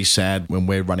it going to be sad when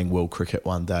we're running world cricket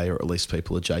one day, or at least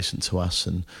people adjacent to us,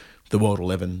 and the World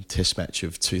 11 Test match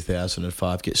of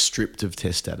 2005 gets stripped of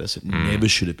Test status? It never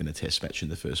should have been a Test match in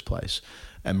the first place.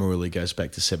 And Murali goes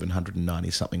back to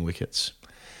 790-something wickets.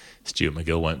 Stuart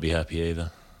McGill won't be happy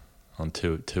either on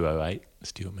 208,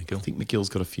 Stuart McGill. I think McGill's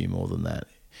got a few more than that.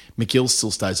 McGill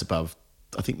still stays above.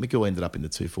 I think McGill ended up in the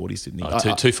 240s, didn't he?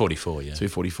 244, yeah.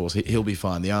 244, so he'll be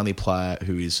fine. The only player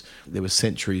who is... There were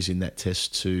centuries in that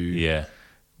Test to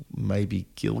maybe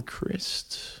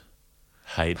Gilchrist.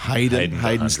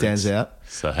 Hayden stands out.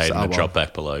 So Hayden will drop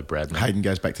back below Bradman. Hayden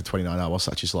goes back to 29. Oh, well,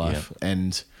 such is life. Yeah.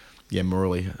 And... Yeah,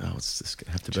 Murali, it's just going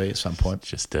to have to be at some point.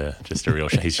 Just a real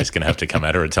shame. He's just going to have to come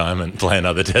out of retirement and play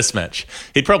another Test match.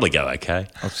 He'd probably go okay.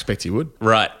 I expect he would.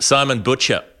 Right, Simon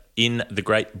Butcher in the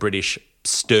Great British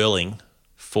Stirling,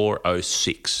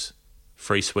 406.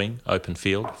 Free swing, open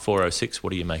field, 406. What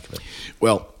do you make of it?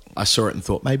 Well, I saw it and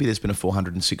thought maybe there's been a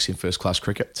 406 in first-class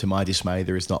cricket. To my dismay,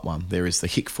 there is not one. There is the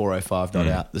Hick 405 not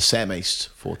out, the Sam East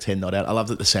 410 not out. I love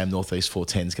that the Sam Northeast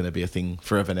 410 is going to be a thing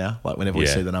forever now. Like whenever we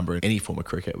see the number in any form of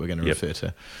cricket, we're going to refer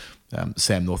to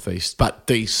Sam Northeast. But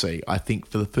DC, I think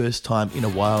for the first time in a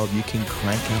while, you can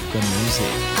crank up the music.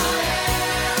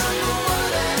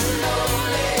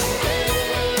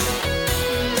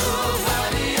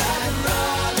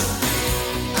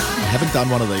 I haven't done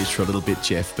one of these for a little bit,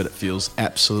 Jeff, but it feels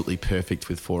absolutely perfect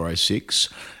with 406.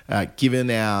 Given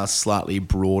our slightly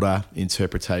broader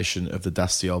interpretation of the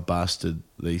dusty old bastard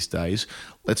these days,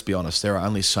 let's be honest, there are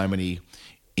only so many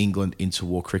England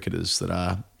interwar cricketers that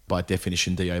are, by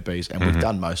definition, DOBs, and we've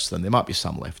done most of them. There might be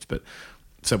some left, but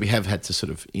so we have had to sort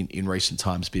of, in recent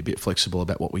times, be a bit flexible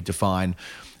about what we define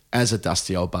as a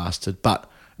dusty old bastard,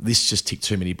 but this just ticked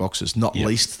too many boxes, not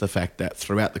least the fact that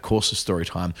throughout the course of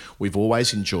Storytime, we've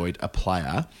always enjoyed a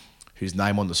player whose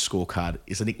name on the scorecard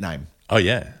is a nickname. Oh,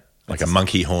 yeah. Like a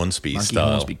Monkey Hornsby style.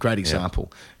 Monkey Hornsby, great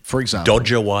example. For example...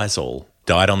 Dodger Wiesel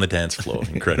died on the dance floor.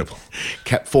 Incredible.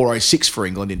 Cap 406 for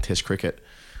England in Test cricket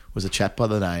was a chap by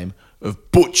the name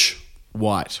of Butch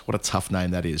White. What a tough name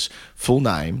that is. Full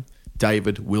name,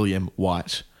 David William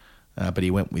White. But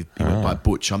he went by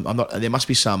Butch. I'm not. There must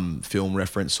be some film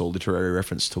reference or literary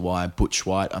reference to why Butch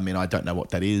White. I mean, I don't know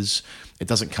what that is. It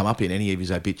doesn't come up in any of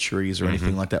his obituaries or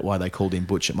anything like that. Why they called him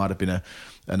Butch? It might have been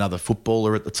another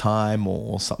footballer at the time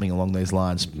or something along these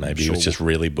lines. Maybe he was just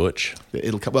really Butch.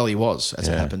 Well, he was. As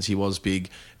it happens, he was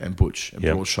big and Butch and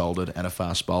broad-shouldered and a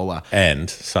fast bowler. And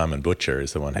Simon Butcher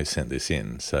is the one who sent this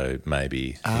in. So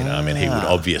maybe I mean, he would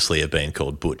obviously have been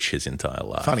called Butch his entire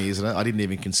life. Funny, isn't it? I didn't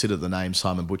even consider the name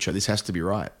Simon Butcher. This has to be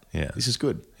right. Yeah. This is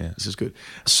good. Yeah. This is good.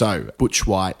 So, Butch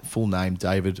White, full name,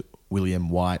 David William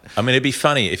White. I mean, it'd be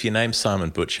funny if you name Simon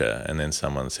Butcher and then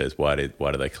someone says, why do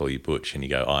they call you Butch? And you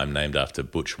go, I'm named after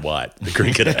Butch White, the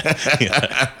cricketer.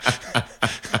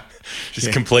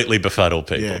 Just completely befuddle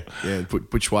people. Yeah.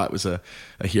 Butch White was a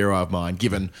hero of mine,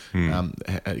 given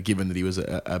that he was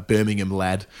a Birmingham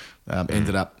lad,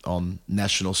 ended up on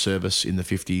national service in the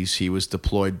 50s. He was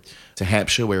deployed to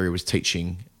Hampshire, where he was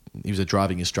teaching. He was a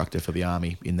driving instructor for the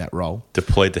army in that role.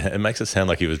 Deployed to, it makes it sound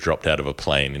like he was dropped out of a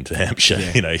plane into Hampshire.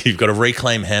 Yeah. You've got to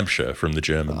reclaim Hampshire from the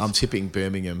Germans. I'm tipping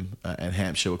Birmingham and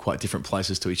Hampshire were quite different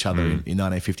places to each other in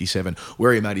 1957,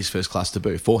 where he made his first class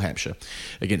debut for Hampshire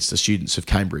against the students of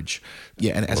Cambridge.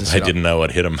 Yeah, and as I said, they didn't know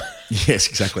what hit him. Yes,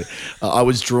 exactly. I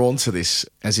was drawn to this,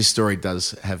 as this story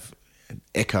does have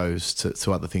echoes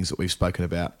to other things that we've spoken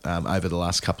about over the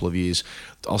last couple of years.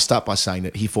 I'll start by saying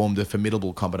that he formed a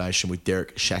formidable combination with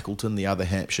Derek Shackleton, the other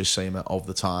Hampshire seamer of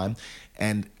the time,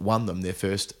 and won them their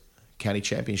first county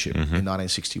championship in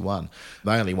 1961.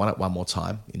 They only won it one more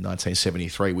time in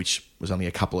 1973, which was only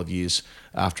a couple of years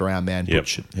after our man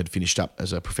Butch had finished up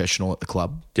as a professional at the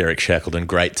club. Derek Shackleton,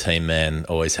 great team man,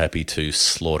 always happy to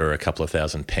slaughter a couple of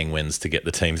thousand penguins to get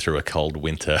the team through a cold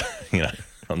winter,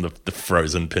 on the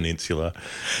frozen peninsula.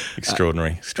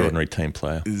 Extraordinary team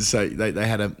player. So they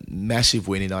had a massive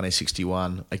win in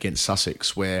 1961 against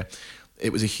Sussex, where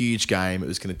it was a huge game. It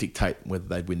was going to dictate whether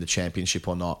they'd win the championship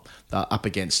or not. They're up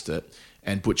against it,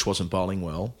 and Butch wasn't bowling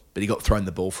well, but he got thrown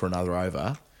the ball for another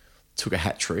over, took a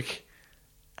hat trick,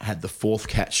 had the fourth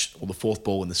catch or the fourth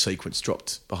ball in the sequence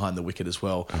dropped behind the wicket as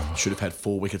well. Should have had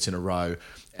 4 wickets in a row.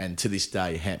 And to this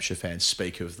day, Hampshire fans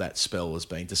speak of that spell as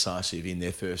being decisive in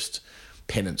their first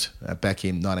pennant back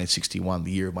in 1961,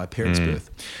 the year of my parents' birth.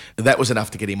 That was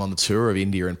enough to get him on the tour of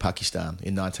India and Pakistan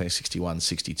in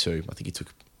 1961-62. I think he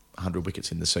took 100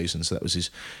 wickets in the season, so that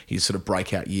was his sort of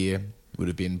breakout year. Would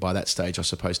have been, by that stage, I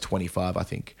suppose, 25, I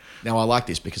think. Now, I like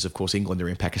this because, of course, England are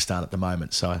in Pakistan at the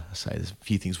moment, so I say there's a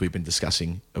few things we've been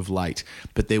discussing of late,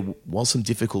 but there was some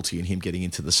difficulty in him getting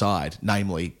into the side,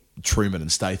 namely Truman and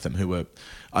Statham, who were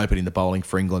opening the bowling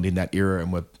for England in that era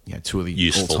and were two of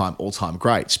the all-time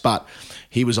greats. But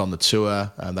he was on the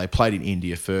tour. They played in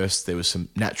India first. There was some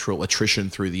natural attrition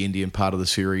through the Indian part of the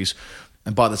series.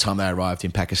 And by the time they arrived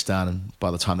in Pakistan and by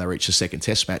the time they reached the second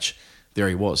test match, there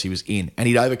he was. He was in. And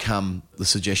he'd overcome the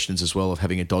suggestions as well of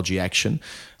having a dodgy action.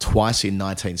 Twice in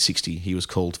 1960, he was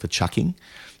called for chucking.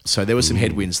 So there were some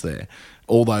headwinds there.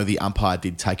 Although the umpire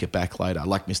did take it back later,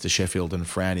 like Mr. Sheffield, and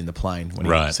frowned in the plane when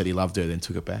he said he loved her, then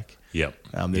took it back. Yep.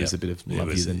 There's a bit of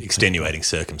love here. Extenuating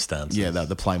circumstances. Yeah,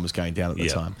 the plane was going down at the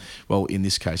time. Well, in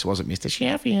this case, it wasn't Mr.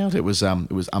 Sheffield. It was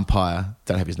umpire.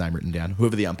 Don't have his name written down.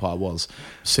 Whoever the umpire was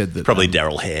said that probably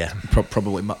Darryl Hare.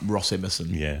 Probably Ross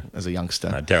Emerson. Yeah. As a youngster.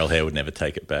 No, Darryl Hare would never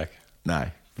take it back. No.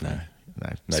 No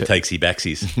takesy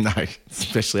backsies. No,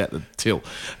 especially at the till.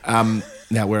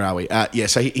 Now, where are we?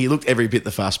 So he looked every bit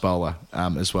the fast bowler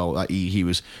as well. He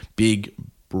was big,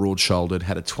 broad-shouldered,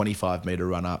 had a 25-metre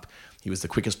run-up. He was the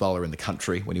quickest bowler in the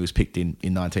country when he was picked in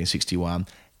 1961,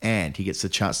 and he gets the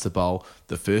chance to bowl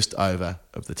the first over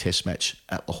of the Test match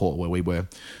at Lahore, where we were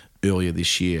earlier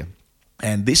this year.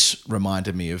 And this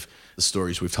reminded me of the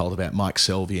stories we've told about Mike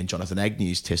Selvey and Jonathan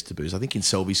Agnew's Test debuts. I think in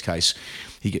Selvey's case,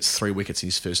 he gets 3 wickets in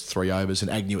his first 3 overs,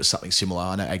 and Agnew is something similar.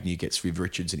 I know Agnew gets Viv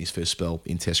Richards in his first spell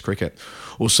in Test cricket.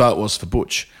 Well, so it was for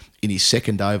Butch. In his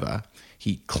second over,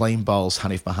 he clean bowls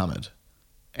Hanif Mohammed.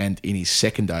 And in his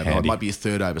second over, it might be his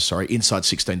third over, inside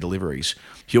 16 deliveries.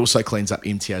 He also cleans up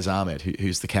Imtiaz Ahmed,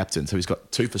 who's the captain. So he's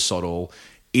got 2 for sod all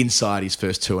inside his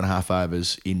first 2.5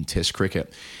 overs in Test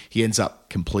cricket. He ends up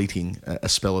completing a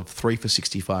spell of 3 for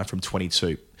 65 from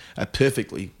 22, a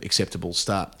perfectly acceptable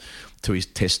start to his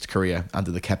Test career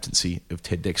under the captaincy of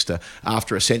Ted Dexter.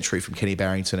 After a century from Kenny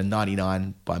Barrington and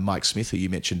 99 by Mike Smith, who you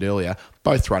mentioned earlier,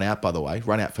 both run out, by the way,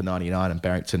 run out for 99 and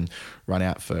Barrington run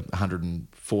out for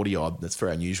 140 odd. That's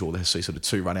very unusual to see sort of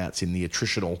 2 run outs in the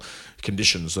attritional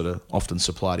conditions that are often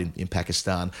supplied in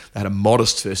Pakistan. They had a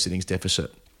modest first innings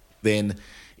deficit. Then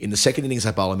in the second innings,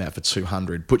 they bowl him out for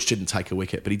 200. Butch didn't take a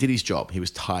wicket, but he did his job. He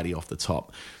was tidy off the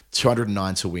top.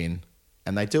 209 to win,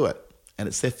 and they do it. And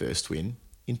it's their first win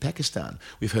in Pakistan.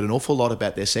 We've heard an awful lot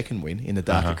about their second win in the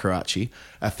Dhaka Karachi,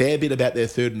 a fair bit about their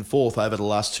third and fourth over the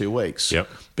last 2 weeks. Yep.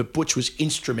 But Butch was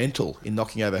instrumental in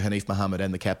knocking over Hanif Mohammed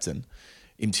and the captain,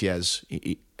 Imtiaz,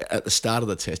 at the start of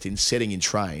the Test, in setting in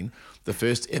train the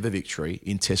first ever victory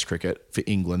in Test cricket for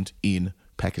England in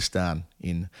Pakistan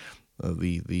in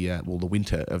the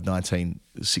winter of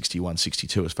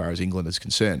 1961-62 as far as England is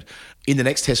concerned. In the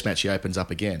next Test match, he opens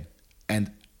up again,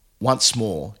 and once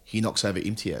more he knocks over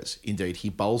Imtiaz. Indeed, he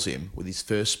bowls him with his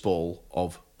first ball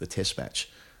of the Test match.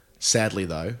 Sadly,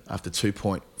 though, after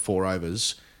 2.4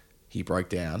 overs, he broke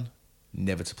down,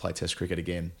 never to play Test cricket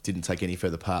again. Didn't take any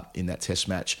further part in that Test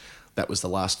match. That was the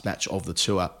last match of the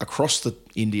tour. Across the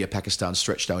India-Pakistan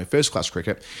stretch, though, in first-class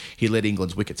cricket, he led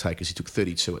England's wicket takers. He took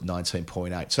 32 at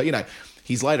 19.8. So,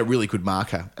 he's laid a really good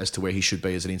marker as to where he should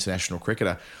be as an international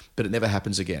cricketer, but it never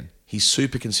happens again. He's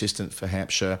super consistent for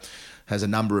Hampshire, has a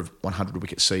number of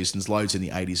 100-wicket seasons, loads in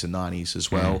the 80s and 90s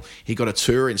as well. He got a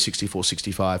tour in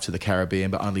 64-65 to the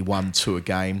Caribbean, but only 1 tour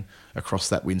game across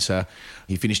that winter.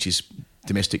 He finished his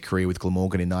domestic career with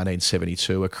Glamorgan in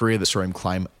 1972, a career that saw him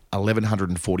claim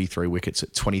 1,143 wickets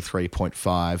at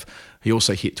 23.5. He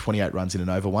also hit 28 runs in an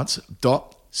over once.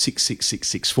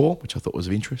 66664, which I thought was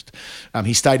of interest.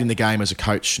 He stayed in the game as a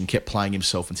coach and kept playing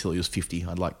himself until he was 50.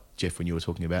 I'd like, Jeff, when you were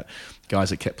talking about guys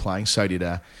that kept playing. So did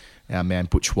our man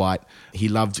Butch White. He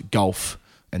loved golf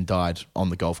and died on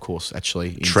the golf course,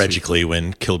 actually. Tragically,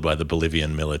 when killed by the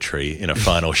Bolivian military in a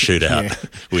final shootout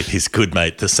with his good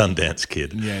mate, the Sundance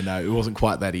Kid. Yeah, no, it wasn't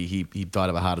quite that. He died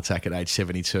of a heart attack at age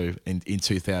 72 in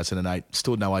 2008.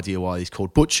 Still no idea why he's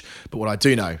called Butch, but what I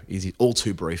do know is his all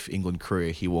too brief England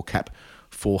career. He wore cap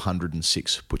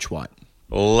 406, Butch White.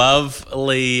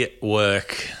 Lovely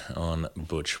work on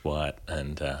Butch White,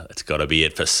 and it's got to be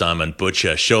it for Simon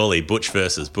Butcher. Surely Butch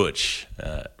versus Butch.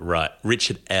 Right,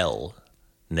 Richard L.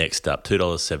 Next up,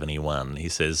 $2.71. He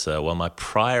says, well, my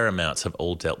prior amounts have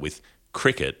all dealt with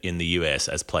cricket in the US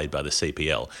as played by the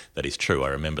CPL. That is true. I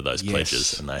remember those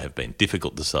pledges, and they have been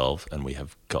difficult to solve, and we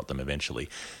have got them eventually.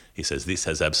 He says, this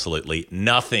has absolutely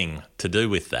nothing to do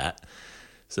with that.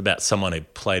 It's about someone who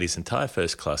played his entire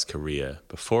first-class career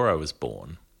before I was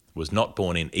born, was not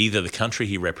born in either the country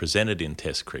he represented in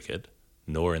Test cricket,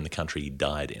 nor in the country he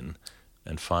died in.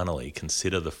 And finally,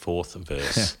 consider the fourth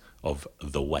verse of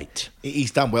The Weight.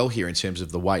 He's done well here in terms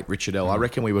of the weight. Richard L. I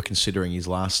reckon we were considering his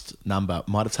last number.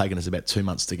 Might have taken us about 2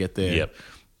 months to get there. Yep.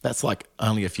 That's like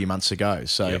only a few months ago.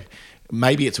 So Yep.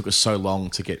 maybe it took us so long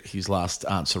to get his last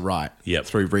answer right Yep.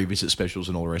 through revisit specials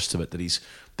and all the rest of it that he's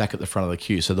back at the front of the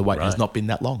queue. So the wait has Right. not been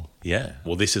that long. Yeah.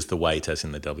 Well, this is The Weight as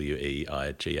in the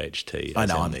WEIGHT. I as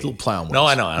know, in I'm a little play on words. No,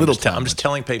 I know. I'm Little just, play on I'm just words.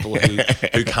 telling people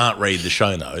who can't read the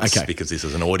show notes Okay. because this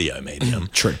is an audio medium.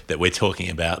 True. That we're talking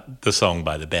about the song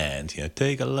by the band. You know,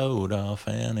 take a load off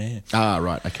Annie. Ah,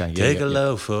 right. Okay. Yeah, Take yeah, a yeah.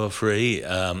 load for free.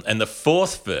 And the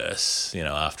fourth verse, you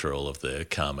know, after all of the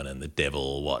Carmen and the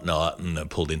devil, whatnot, and they're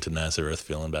pulled into Nazareth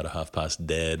feeling about 1/2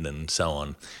 dead and so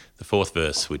on. The fourth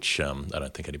verse, which I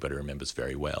don't think anybody remembers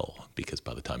very well, because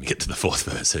by the time you get to the fourth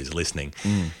verse, who's listening,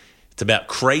 it's about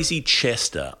Crazy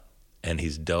Chester and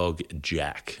his dog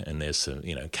Jack, and there's some,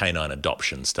 you know, canine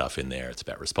adoption stuff in there. It's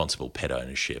about responsible pet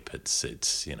ownership.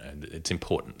 It's you know, it's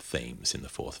important themes in the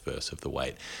fourth verse of The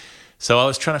Weight. So I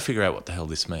was trying to figure out what the hell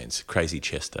this means. Crazy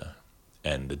Chester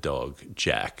and the dog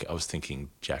Jack. I was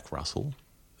thinking Jack Russell.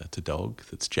 That's a dog.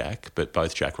 That's Jack. But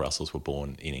both Jack Russells were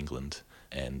born in England,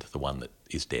 and the one that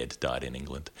is dead died in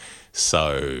England.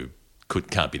 So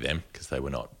can't be them, because they were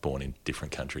not born in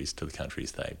different countries to the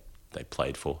countries they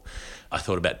played for. I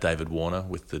thought about David Warner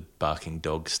with the barking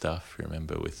dog stuff, you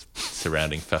remember, with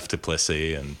surrounding Faf du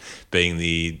Plessis and being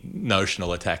the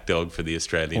notional attack dog for the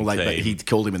Australian Well, team. he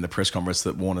called him in the press conference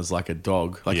that Warner's like a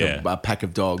dog, like Yeah. a pack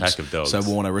of dogs. Pack of dogs. So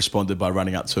Warner responded by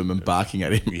running up to him and barking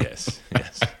at him. Yes.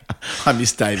 I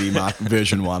miss Davey Mark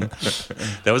version 1.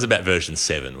 That was about version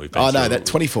 7. We've been Oh no, through- that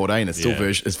 2014. It's still Yeah.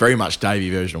 version. It's very much Davey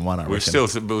version 1. I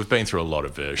We've been through a lot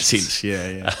of versions since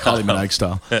Kylie Minogue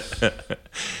style.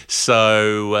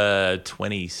 So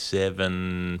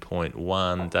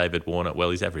 27.1, David Warner. Well,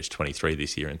 he's averaged 23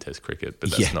 this year in Test cricket, but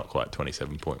that's Yeah. not quite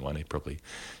 27.1. He'd probably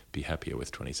be happier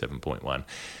with 27.1.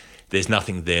 There's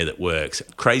nothing there that works.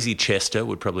 Crazy Chester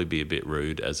would probably be a bit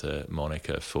rude as a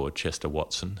moniker for Chester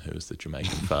Watson, who was the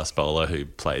Jamaican fast bowler who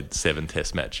played 7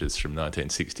 Test matches from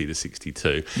 1960 to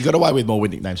 62. You got away with more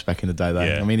nicknames back in the day, though.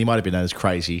 Yeah. I mean, he might have been known as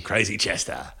Crazy. Crazy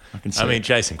Chester. can see I mean, it.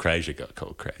 Jason Frazier got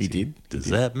called crazy. He did? Does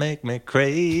that make me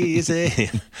crazy?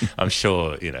 I'm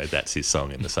sure, you know, that's his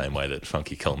song in the same way that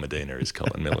Funky Col Medina is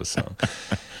Colin Miller's song.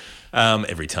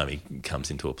 Every time he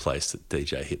comes into a place that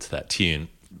DJ hits that tune.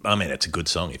 I mean, it's a good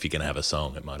song. If you're going to have a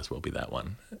song, it might as well be that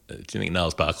one. Do you think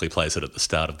Niles Barkley plays it at the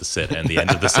start of the set and the end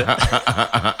of the set?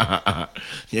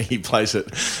 Yeah, he plays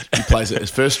it. He plays it as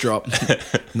first drop,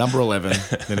 number 11,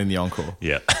 then in the encore.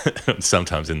 Yeah,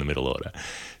 sometimes in the middle order.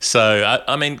 So,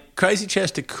 I mean, Crazy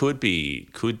Chester could be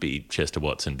Chester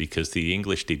Watson, because the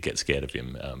English did get scared of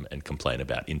him and complain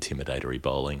about intimidatory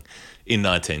bowling in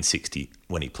 1960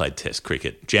 when he played Test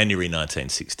cricket. January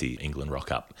 1960, England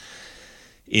rock up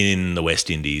in the West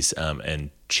Indies, and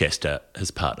Chester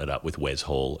has partnered up with Wes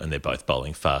Hall, and they're both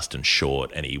bowling fast and short,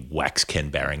 and he whacks Ken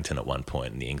Barrington at one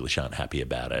point, and the English aren't happy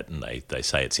about it, and they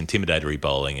say it's intimidatory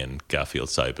bowling, and Garfield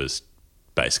Sobers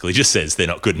basically just says they're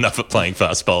not good enough at playing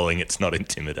fast bowling, it's not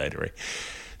intimidatory.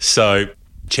 So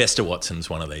Chester Watson's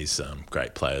one of these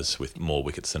great players with more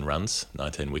wickets than runs,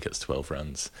 19 wickets, 12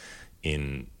 runs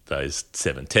in those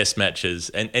 7 Test matches,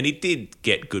 and he did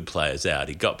get good players out.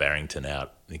 He got Barrington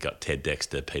out, he got Ted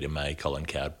Dexter, Peter May, Colin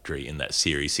Cowdrey in that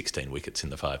series, 16 wickets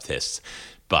in the 5 Tests,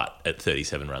 but at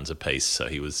 37 runs apiece, so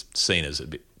he was seen as a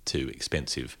bit too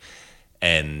expensive,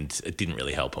 and it didn't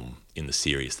really help him in the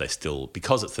series. They still,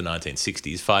 because it's the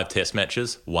 1960s, 5 Test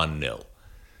matches, 1-0.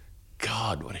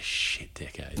 God, what a shit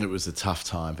decade. It was a tough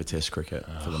time for Test cricket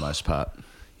for the most part.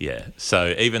 Yeah,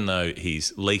 so even though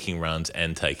he's leaking runs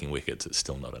and taking wickets, it's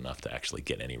still not enough to actually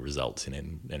get any results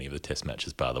in any of the Test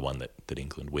matches, bar the one that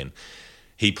England win.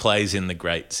 He plays in the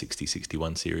great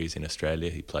 60-61 series in Australia.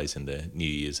 He plays in the New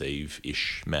Year's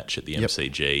Eve-ish match at the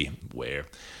MCG, where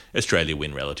Australia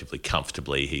win relatively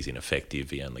comfortably. He's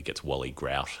ineffective. He only gets Wally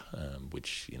Grout,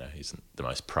 which, you know, isn't the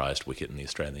most prized wicket in the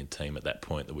Australian team at that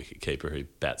point, the wicketkeeper who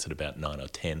bats at about 9 or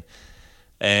 10.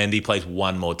 And he plays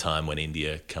one more time when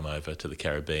India come over to the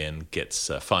Caribbean,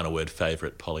 gets final word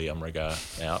favourite Polly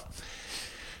Umrigar out.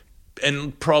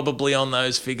 and probably on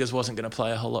those figures wasn't going to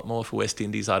play a whole lot more for West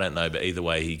Indies. I don't know, but either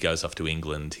way, he goes off to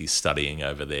England. He's studying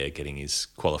over there, getting his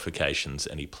qualifications,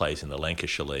 and he plays in the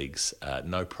Lancashire Leagues.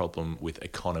 No problem with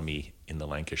economy in the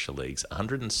Lancashire Leagues.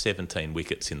 117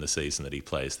 wickets in the season that he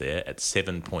plays there at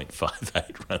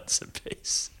 7.58 runs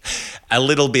apiece. A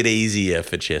little bit easier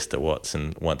for Chester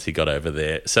Watson once he got over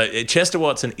there. So Chester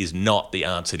Watson is not the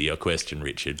answer to your question,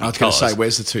 Richard. I was going to say,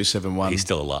 where's the 271? He's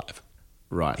still alive.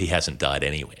 Right. He hasn't died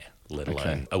anywhere, let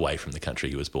alone away from the country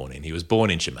he was born in. He was born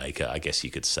in Jamaica. I guess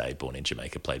you could say born in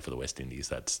Jamaica, played for the West Indies.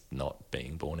 That's not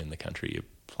being born in the country you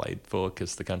played for,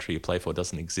 because the country you play for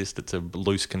doesn't exist. It's a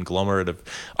loose conglomerate of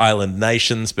island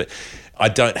nations. But I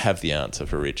don't have the answer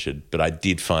for Richard, but I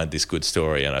did find this good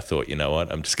story, and I thought, you know what,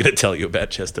 I'm just going to tell you about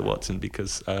Chester Watson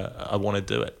because I want to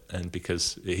do it, and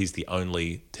because he's the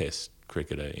only Test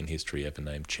cricketer in history ever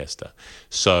named Chester.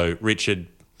 So, Richard,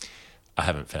 I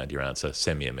haven't found your answer.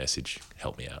 Send me a message.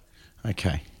 Help me out.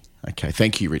 Okay.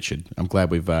 Thank you, Richard. I'm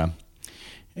glad we've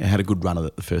had a good run of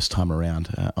it the first time around.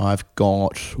 I've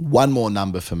got one more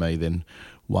number for me, then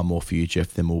one more for you,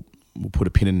 Jeff. Then we'll put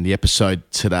a pin in the episode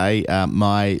today.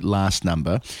 My last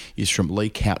number is from Lee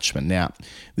Couchman. Now,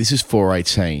 this is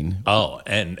 418. Oh,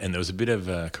 and there was a bit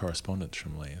of correspondence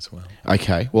from Lee as well.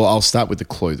 Okay. Well, I'll start with the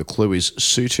clue. The clue is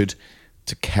suited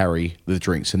to carry the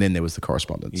drinks, and then there was the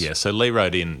correspondence. Yeah, so Lee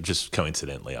wrote in, just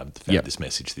coincidentally, I found this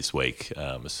message this week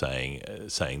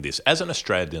saying this. As an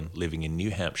Australian living in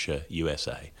New Hampshire,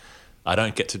 USA, I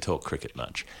don't get to talk cricket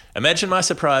much. Imagine my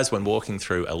surprise when walking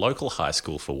through a local high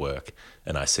school for work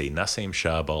and I see Naseem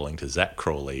Shah bowling to Zach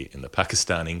Crawley in the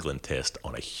Pakistan-England test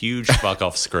on a huge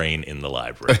fuck-off screen in the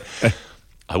library.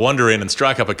 I wander in and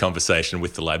strike up a conversation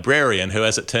with the librarian, who,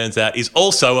 as it turns out, is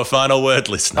also a Final Word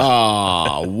listener.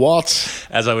 Oh, what?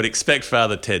 As I would expect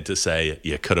Father Ted to say,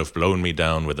 you could have blown me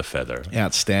down with a feather.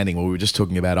 Outstanding. Well, we were just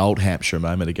talking about Old Hampshire a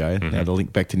moment ago. Now to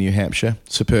link back to New Hampshire.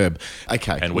 Superb.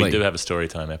 Okay. And we do have a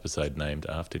Storytime episode named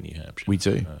after New Hampshire. We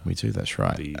do. That's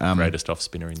right. The greatest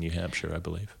off-spinner in New Hampshire, I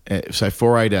believe. So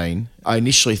 418, I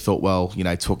initially thought, well,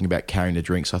 talking about carrying the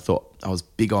drinks, I thought I was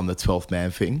big on the 12th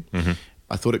man thing. Mm-hmm.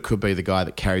 I thought it could be the guy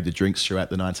that carried the drinks throughout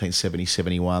the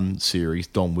 1970-71 series,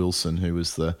 Don Wilson, who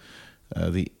was the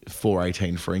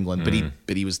 418 for England.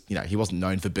 But he was, he wasn't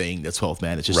known for being the 12th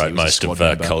man. It's just wrote most of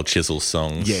Cole Chisel's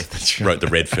songs. Yeah, that's right. Wrote the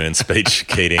Redfern speech,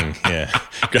 Keating. Yeah,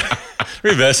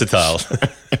 very versatile.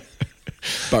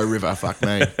 Bow River, fuck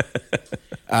me.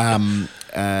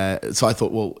 So I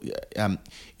thought, well,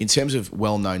 in terms of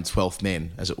well-known 12th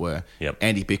men, as it were,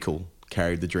 Andy Bickle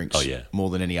carried the drinks more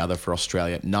than any other for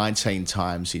Australia. 19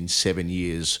 times in 7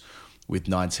 years with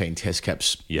 19 test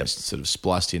caps sort of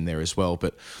spliced in there as well.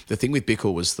 But the thing with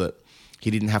Bickle was that he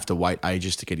didn't have to wait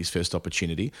ages to get his first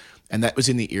opportunity. And that was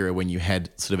in the era when you had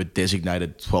sort of a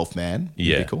designated 12th man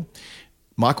in Bickle.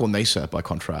 Michael Neser, by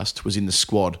contrast, was in the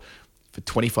squad for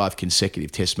 25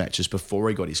 consecutive test matches before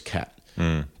he got his cap,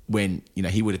 when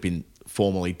he would have been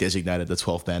formally designated the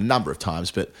 12th man a number of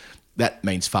times, but that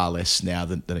means far less now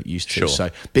than it used to. Sure. So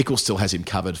Bickle still has him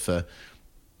covered for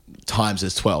times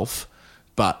as 12th,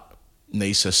 but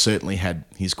Neser certainly had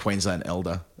his Queensland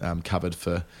elder covered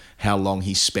for how long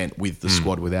he spent with the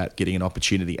squad without getting an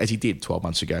opportunity, as he did 12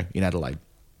 months ago in Adelaide.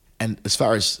 And as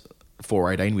far as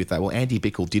 418 with that, well, Andy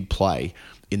Bickle did play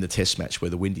in the test match where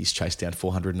the Windies chased down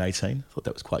 418. I thought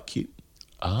that was quite cute.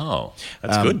 Oh,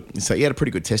 that's good. So he had a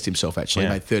pretty good test himself, actually. Yeah.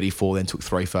 He made 34, then took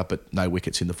 3 for, but no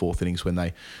wickets in the fourth innings when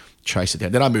they chased it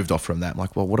down. Then I moved off from that. I'm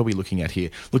like, well, what are we looking at here?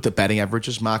 Looked at batting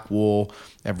averages. Mark Waugh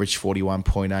averaged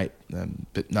 41.8,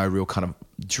 but no real kind of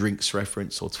drinks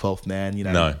reference or 12th man.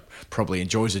 No. Probably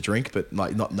enjoys a drink, but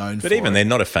not known for it. But even they're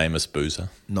not a famous boozer.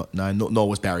 Nor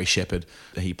was Barry Shepherd.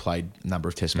 He played a number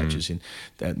of test matches in.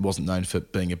 Wasn't known for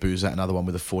being a boozer. Another one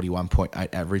with a 41.8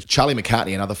 average. Charlie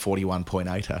McCartney, another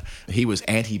 41.8er. He was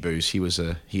anti-booze.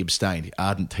 He abstained.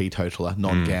 Ardent teetotaler,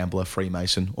 non-gambler,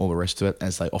 Freemason, all the rest of it,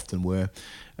 as they often were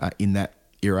in that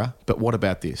era. But what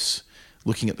about this?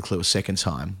 Looking at the clue a second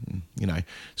time,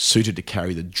 suited to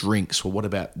carry the drinks. Well, what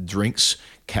about drinks?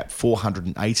 Cap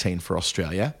 418 for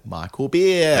Australia. Michael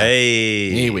Beer.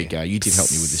 Hey. Here we go. You did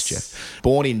help me with this, Jeff.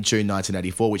 Born in June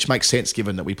 1984, which makes sense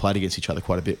given that we played against each other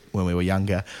quite a bit when we were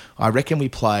younger. I reckon we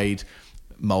played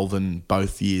Malvern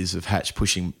both years of Hatch,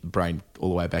 pushing the brain all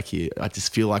the way back here. I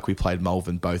just feel like we played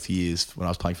Malvern both years when I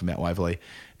was playing for Mount Waverley.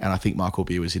 And I think Michael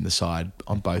Beer was in the side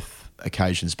on both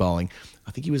occasions bowling.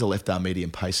 I think he was a left-arm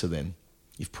medium pacer then.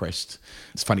 You've pressed.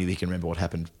 It's funny that you can remember what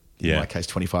happened in my case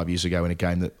 25 years ago in a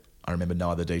game that I remember no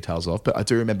other details of. But I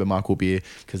do remember Michael Beer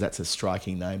because that's a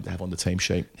striking name to have on the team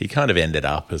sheet. He kind of ended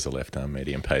up as a left-arm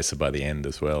medium pacer by the end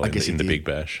as well, in the Big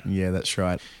Bash. Yeah, that's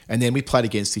right. And then we played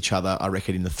against each other, I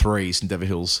reckon, in the threes in Dever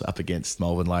Hills up against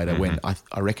Malvern later when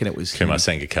I reckon it was Kumar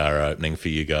Sangakkara opening for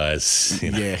you guys.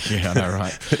 You know. Yeah, I know,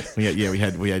 right?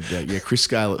 we had Chris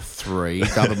Gale at 3,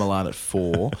 Dubba Milan at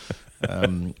 4.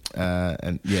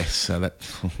 And yes, so that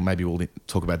maybe we'll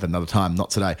talk about that another time,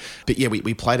 not today. But yeah,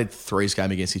 we played a threes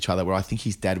game against each other where I think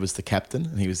his dad was the captain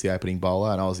and he was the opening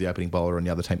bowler and I was the opening bowler on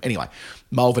the other team. Anyway,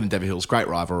 Malvern and Dever Hills, great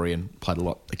rivalry, and played a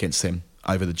lot against them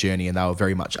over the journey, and they were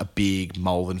very much a big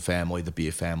Malvern family, the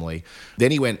Beer family.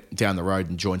 Then he went down the road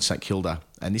and joined St Kilda,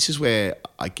 and this is where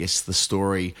I guess the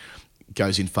story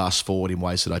goes in fast forward in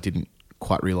ways that I didn't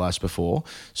quite realise before.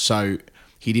 So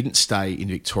he didn't stay in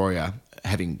Victoria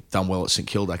having done well at St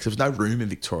Kilda because there was no room in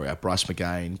Victoria. Bryce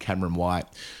McGain, Cameron White,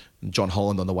 John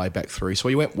Holland on the way back through. So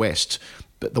he went west.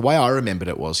 But the way I remembered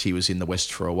it was he was in the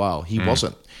west for a while. He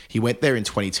wasn't. He went there in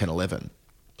 2010-11,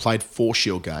 played 4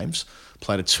 Shield games,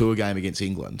 played a tour game against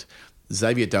England.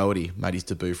 Xavier Doherty made his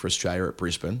debut for Australia at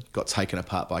Brisbane, got taken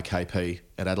apart by KP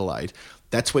at Adelaide.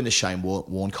 That's when the Shane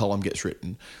Warne column gets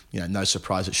written. You know, no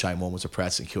surprise that Shane Warne was a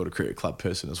proud St Kilda Cricket Club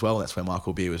person as well. That's where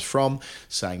Michael Beer was from,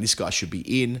 saying this guy should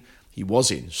be in. He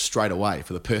was in straight away.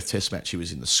 For the Perth Test match, he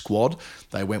was in the squad.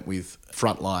 They went with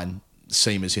frontline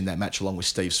seamers in that match along with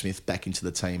Steve Smith back into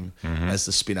the team as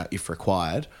the spinner if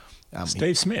required.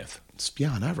 Steve Smith?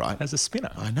 Yeah, I know, right? As a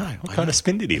spinner? I know. What kind of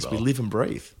spin did he bowl? We live and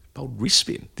breathe. Bowled wrist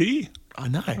spin. Did he? I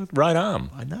know. Right arm?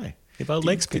 I know. He bowled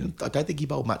leg spin? I don't think he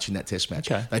bowled much in that Test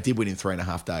match. Okay. They did win in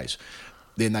 3.5 days.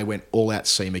 Then they went all-out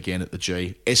seam again at the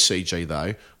G. SCG,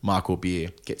 though, Michael Beer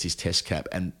gets his Test cap,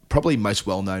 and probably most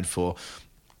well-known for...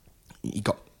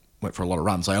 Went for a lot of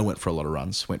runs. They all went for a lot of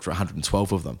runs. Went for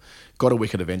 112 of them. Got a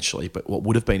wicket eventually, but what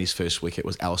would have been his first wicket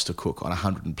was Alistair Cook on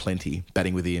 120,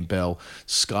 batting with Ian Bell.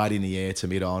 Skied in the air to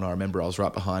mid-on. I remember I was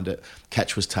right behind it.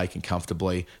 Catch was taken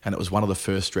comfortably, and it was one of the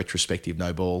first retrospective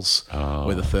no balls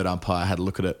where the third umpire had a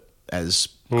look at it as...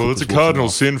 Well, Cook it's a was cardinal walking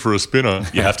off. sin for a spinner.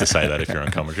 You have to say that if you're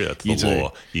on commentary. That's You the do.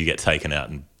 law. You get taken out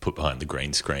and put behind the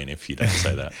green screen if you don't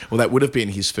say that. Well, that would have been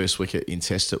his first wicket in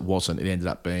Test. It wasn't. It ended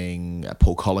up being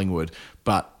Paul Collingwood.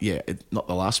 But, yeah, not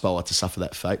the last bowler to suffer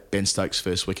that fate. Ben Stokes'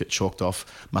 first wicket chalked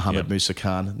off. Mohammed Musa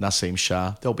Khan, Naseem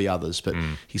Shah. There'll be others, but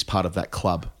he's part of that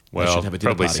club. They Well, should have a dinner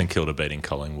probably party. St Kilda beating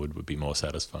Collingwood would be more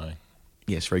satisfying.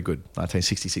 Yes, very good.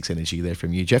 1966 energy there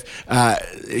from you, Jeff.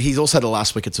 He's also the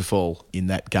last wicket to fall in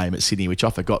that game at Sydney, which I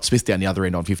forgot. Smith down the other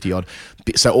end on 50-odd.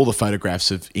 So all the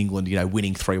photographs of England,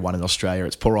 winning 3-1 in Australia.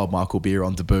 It's poor old Michael Beer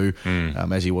on debut,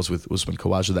 as he was with Usman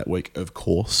Khawaja that week, of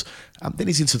course. Then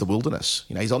he's into the wilderness.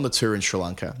 He's on the tour in Sri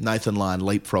Lanka. Nathan Lyon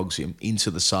leapfrogs him into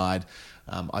the side.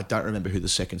 I don't remember who the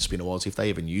second spinner was, if they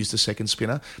even used a second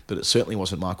spinner, but it certainly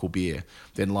wasn't Michael Beer.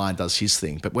 Then Lyon does his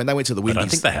thing. But when they went to the I Windies... don't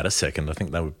think they had a second. I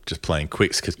think they were just playing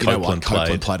quicks because You know what? Copeland played.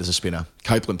 Copeland played as a spinner.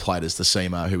 Copeland played as the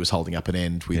seamer who was holding up an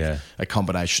end with a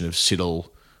combination of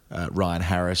Siddle, Ryan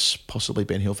Harris, possibly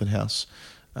Ben Hilfenhaus.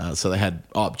 So they had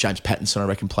James Pattinson, I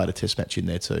reckon, played a Test match in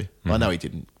there too. I know he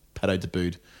didn't. Paddo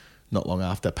debuted not long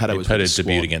after. Paddo was with the squad.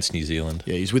 Debuted against New Zealand.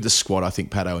 Yeah, he's with the squad, I think,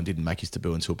 Paddo, and didn't make his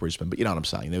debut until Brisbane. But you know what I'm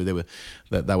saying? They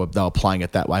were playing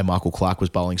it that way. Michael Clark was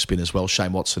bowling spin as well.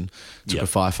 Shane Watson took a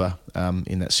fifer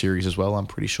in that series as well, I'm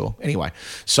pretty sure. Anyway,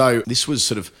 so this was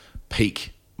sort of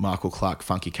peak Michael Clark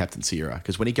funky captaincy era,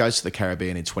 because when he goes to the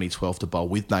Caribbean in 2012 to bowl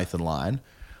with Nathan Lyon,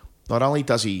 not only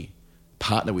does he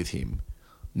partner with him,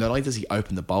 not only does he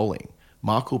open the bowling,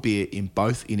 Michael Beer, in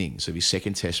both innings of his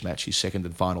second Test match, his second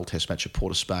and final Test match at Port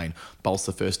of Spain, bowls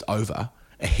the first over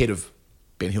ahead of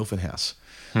Ben Hilfenhaus.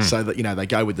 So that, they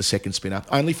go with the second spinner,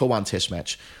 only for one Test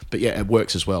match. But yeah, it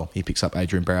works as well. He picks up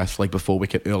Adrian Barath, leg before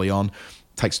wicket early on,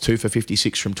 takes 2 for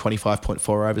 56 from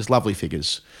 25.4 overs. Lovely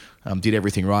figures. Did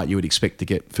everything right. You would expect to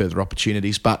get further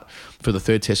opportunities. But for the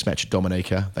third Test match at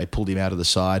Dominica, they pulled him out of the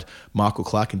side. Michael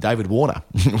Clark and David Warner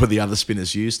were the other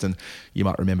spinners used. And you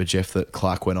might remember, Jeff, that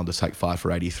Clark went on to take 5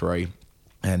 for 83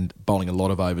 and bowling a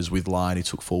lot of overs with Lyon. He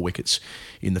took 4 wickets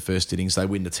in the first innings. They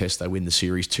win the Test. They win the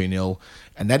series 2-0.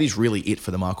 And that is really it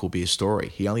for the Michael Beer story.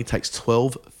 He only takes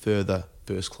 12 further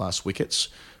first-class wickets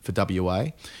for WA.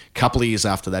 A couple of years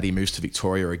after that, he moves to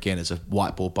Victoria again as a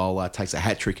white ball bowler, takes a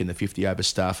hat-trick in the 50-over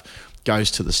stuff,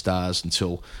 goes to the Stars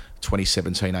until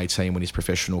 2017-18 when his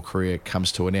professional career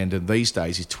comes to an end. And these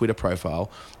days, his Twitter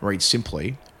profile reads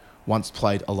simply, once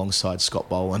played alongside Scott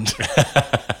Boland.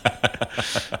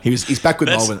 He's back with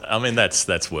Melbourne. I mean,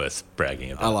 that's worth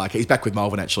bragging about. I like it. He's back with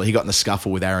Melbourne, actually. He got in a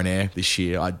scuffle with Aaron Eyre this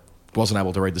year. I wasn't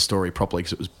able to read the story properly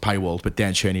because it was paywalled, but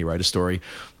Dan Cherny wrote a story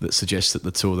that suggests that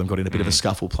the two of them got in a bit of a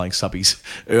scuffle playing subbies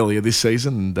earlier this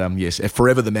season. And yes,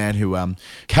 forever the man who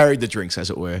carried the drinks, as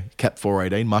it were, Cap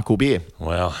 418, Michael Beer.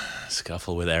 Well,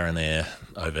 scuffle with Aaron Eyre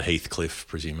over Heathcliff,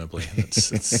 presumably. It's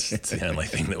the only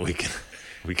thing that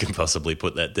we can possibly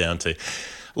put that down to.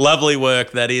 Lovely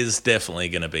work. That is definitely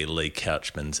going to be Lee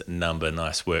Couchman's number.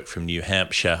 Nice work from New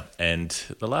Hampshire. And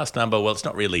the last number, well, it's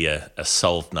not really a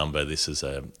solved number. This is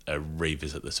a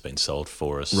revisit that's been solved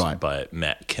for us by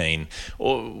Matt Keane.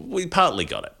 Or we partly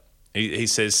got it. He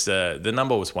says the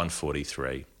number was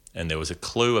 143, and there was a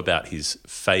clue about his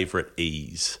favourite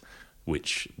E's,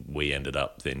 which we ended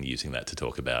up then using that to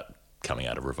talk about coming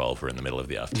out of Revolver in the middle of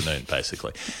the afternoon,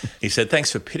 basically. He said,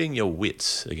 thanks for pitting your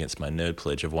wits against my nerd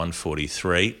pledge of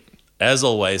 143. As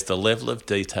always, the level of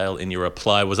detail in your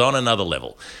reply was on another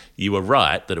level. You were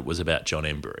right that it was about John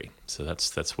Embury. So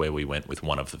that's where we went with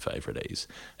one of the favourite E's.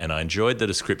 And I enjoyed the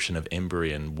description of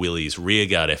Embury and Willie's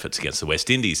rearguard efforts against the West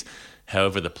Indies.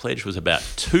 However, the pledge was about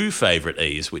two favourite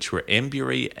E's, which were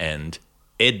Embury and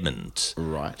Edmonds.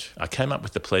 Right. I came up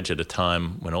with the pledge at a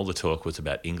time when all the talk was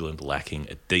about England lacking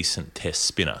a decent test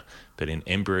spinner. But in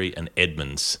Embury and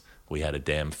Edmonds, we had a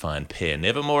damn fine pair,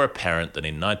 never more apparent than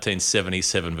in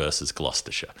 1977 versus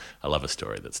Gloucestershire. I love a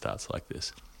story that starts like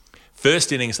this.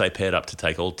 First innings, they paired up to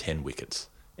take all 10 wickets.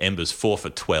 Embers 4 for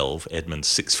 12, Edmonds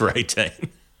 6 for 18.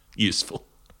 Useful.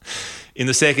 In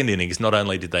the second innings, not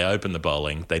only did they open the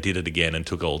bowling, they did it again and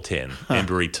took all 10.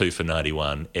 Embury 2 for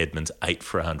 91, Edmonds 8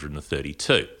 for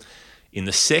 132. In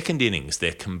the second innings,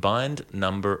 their combined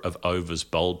number of overs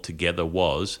bowled together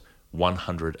was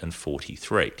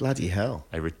 143. Bloody hell.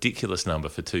 A ridiculous number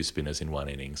for two spinners in one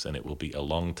innings, and it will be a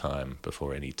long time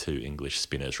before any two English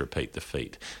spinners repeat the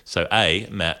feat. So,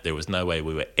 Matt, there was no way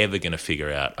we were ever going to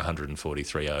figure out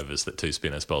 143 overs that two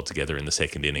spinners bowled together in the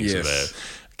second innings of a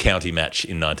county match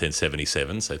in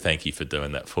 1977, so thank you for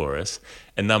doing that for us.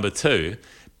 And number two,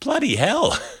 bloody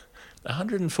hell,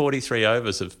 143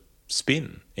 overs of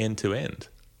spin end to end.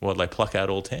 Well, they pluck out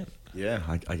all 10. Yeah,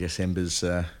 I guess Embers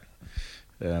goes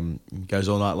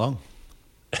all night long.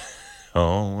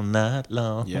 All night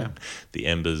long. Yeah. The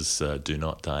Embers do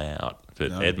not die out.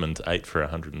 But no. Edmund 8 for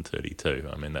 132.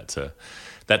 I mean, that's a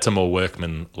more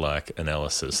workman-like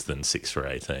analysis than 6 for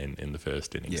 18 in the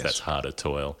first innings. Yes. That's harder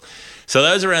toil. So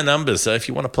those are our numbers. So if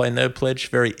you want to play Nerd Pledge,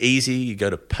 very easy. You go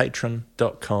to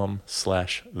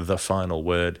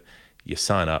patreon.com/thefinalword. You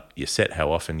sign up. You set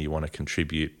how often you want to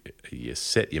contribute. You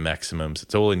set your maximums.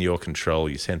 It's all in your control.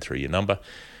 You send through your number.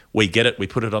 We get it. We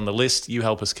put it on the list. You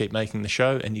help us keep making the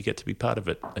show, and you get to be part of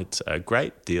it. It's a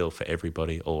great deal for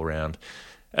everybody all around.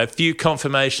 A few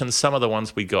confirmations, some of the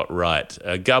ones we got right.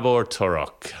 Gabor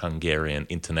Torok, Hungarian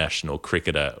international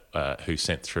cricketer who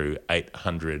sent through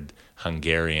 800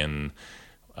 Hungarian,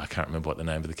 I can't remember what the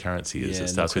name of the currency is. Yeah, it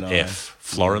starts with not gonna F.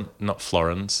 Not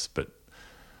florins, but...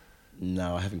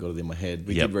 No, I haven't got it in my head.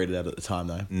 We did read it out at the time,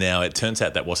 though. Now, it turns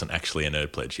out that wasn't actually a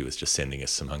nerd pledge. He was just sending us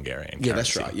some Hungarian currency. Yeah,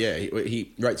 that's right. Yeah,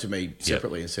 he wrote to me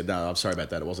separately and said, no, I'm sorry about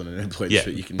that. It wasn't a nerd pledge. Yeah,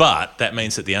 But, you can... but that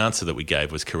means that the answer that we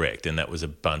gave was correct, and that was a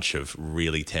bunch of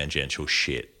really tangential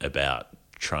shit about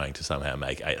trying to somehow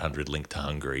make 800 link to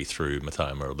Hungary through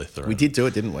Matteo Muralitharan. We did do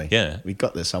it, didn't we? Yeah. We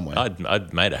got there somewhere.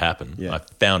 I'd made it happen. Yeah. I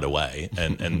found a way,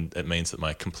 and it means that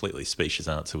my completely specious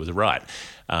answer was right.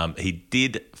 He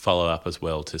did follow up as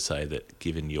well to say that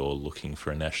given you're looking for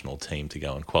a national team to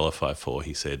go and qualify for,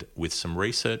 he said, with some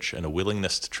research and a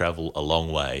willingness to travel a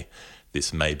long way,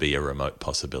 this may be a remote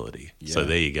possibility. Yeah. So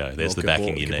there you go. There's the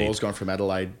backing you need. Gabor's gone from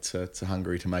Adelaide to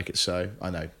Hungary to make it so. I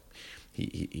know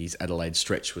his Adelaide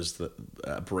stretch was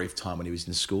a brief time when he was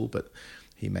in school, but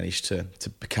he managed to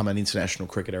become an international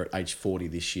cricketer at age 40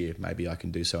 this year. Maybe I can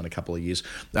do so in a couple of years.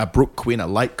 Brooke Quinn, a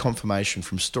late confirmation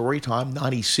from Storytime,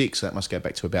 96. That must go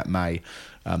back to about May.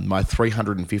 My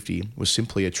 350 was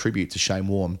simply a tribute to Shane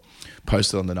Warne,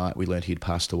 posted on the night we learned he'd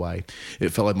passed away. It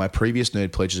followed my previous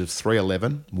nerd pledges of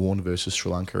 311, Warne versus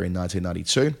Sri Lanka in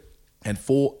 1992, and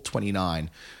 429,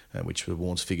 which were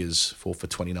Warne's figures, 4 for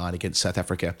 29 against South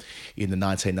Africa in the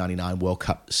 1999 World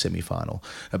Cup semi-final.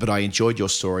 But I enjoyed your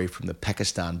story from the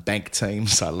Pakistan bank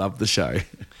teams. I love the show.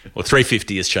 Well,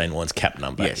 350 is Shane Warne's cap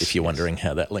number, if you're wondering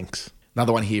how that links.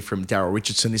 Another one here from Daryl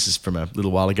Richardson. This is from a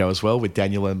little while ago as well with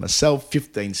Daniel and myself,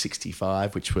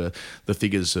 1565, which were the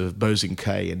figures of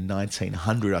Bosanquet in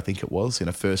 1900, I think it was, in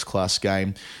a first-class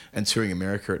game, and touring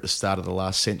America at the start of the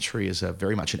last century as a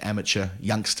very much an amateur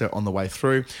youngster on the way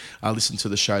through. I listened to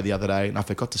the show the other day, and I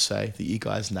forgot to say that you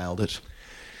guys nailed it.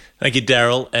 Thank you,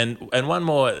 Daryl. And one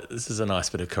more, this is a nice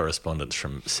bit of correspondence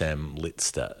from Sam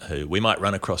Litster, who we might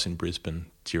run across in Brisbane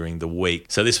during the week.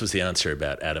 So this was the answer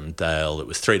about Adam Dale. It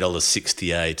was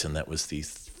 $3.68, and that was the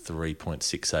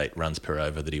 3.68 runs per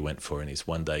over that he went for in his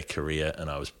one-day career, and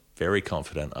I was very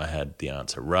confident I had the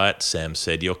answer right. Sam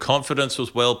said, your confidence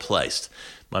was well placed.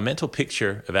 My mental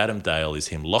picture of Adam Dale is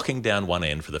him locking down one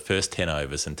end for the first 10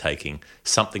 overs and taking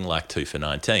something like 2 for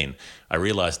 19. I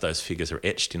realised those figures are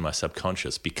etched in my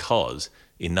subconscious because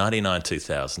in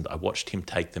 99-2000, I watched him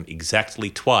take them exactly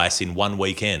twice in one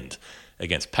weekend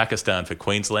against Pakistan for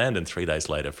Queensland and 3 days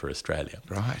later for Australia.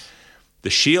 Right. The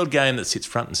Shield game that sits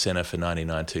front and centre for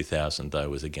 99-2000, though,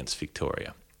 was against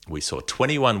Victoria. We saw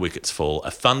 21 wickets fall, a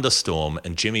thunderstorm,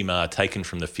 and Jimmy Maher taken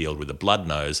from the field with a blood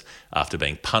nose after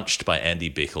being punched by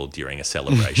Andy Bickle during a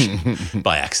celebration.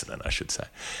 By accident, I should say.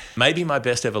 Maybe my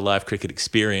best ever live cricket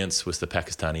experience was the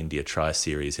Pakistan-India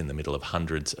tri-series in the middle of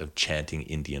hundreds of chanting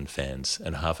Indian fans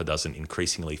and half a dozen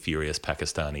increasingly furious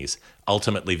Pakistanis,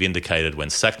 ultimately vindicated when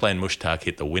Saqlain Mushtaq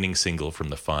hit the winning single from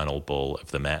the final ball of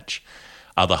the match.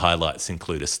 Other highlights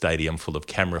include a stadium full of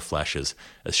camera flashes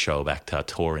as Shoaib Akhtar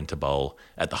tore into bowl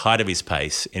at the height of his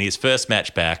pace in his first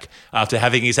match back after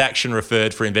having his action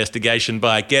referred for investigation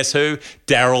by, guess who?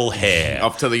 Daryl Hare.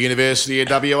 Off to the University of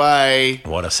WA.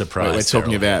 What a surprise. We're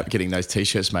talking Daryl about Hare. getting those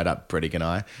T-shirts made up, Brettig and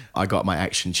I. I got my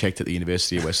action checked at the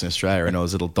University of Western Australia and there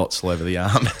was little dots all over the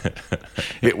arm.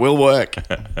 It will work.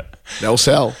 They'll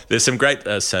sell. There's some great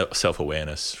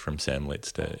self-awareness from Sam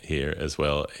Litster here as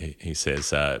well. He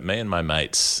says, me and my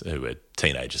mates, who were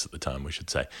teenagers at the time, we should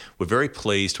say, were very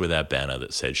pleased with our banner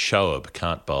that said, Shoaib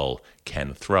can't bowl,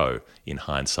 can throw. In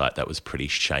hindsight, that was pretty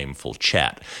shameful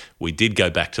chat. We did go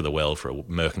back to the well for a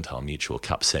Mercantile Mutual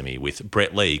Cup semi with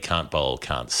Brett Lee, can't bowl,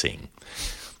 can't sing.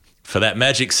 For that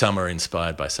magic summer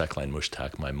inspired by Saqlain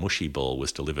Mushtaq, my mushy ball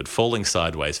was delivered falling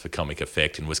sideways for comic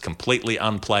effect and was completely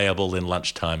unplayable in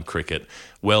lunchtime cricket,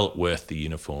 well worth the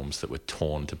uniforms that were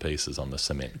torn to pieces on the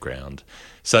cement ground.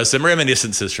 So some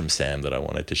reminiscences from Sam that I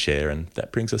wanted to share, and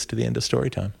that brings us to the end of story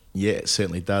time. Yeah, it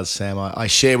certainly does, Sam. I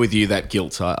share with you that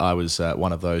guilt. I was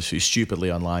one of those who stupidly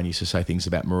online used to say things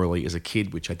about Murali as a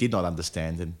kid, which I did not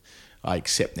understand, and I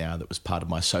accept now that was part of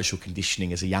my social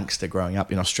conditioning as a youngster growing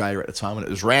up in Australia at the time, when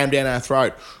it was rammed down our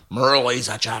throat, Murali's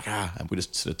a chucker. And we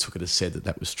just sort of took it as said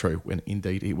that was true, when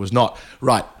indeed it was not.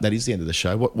 Right, that is the end of the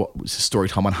show. What was the story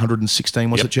time? 116,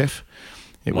 was it, Jeff?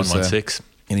 It was 116.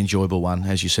 An enjoyable one,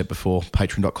 as you said before.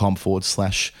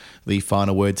 Patreon.com/The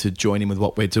Final Word to join in with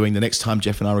what we're doing. The next time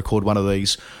Jeff and I record one of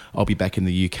these, I'll be back in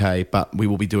the UK, but we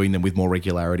will be doing them with more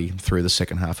regularity through the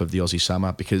second half of the Aussie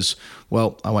summer because,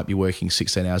 well, I won't be working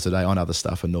 16 hours a day on other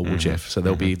stuff, and nor will Jeff. So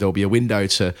there'll be a window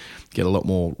to get a lot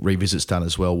more revisits done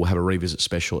as well. We'll have a revisit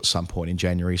special at some point in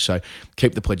January. So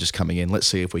keep the pledges coming in. Let's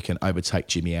see if we can overtake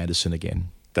Jimmy Anderson again.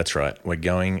 That's right. We're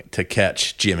going to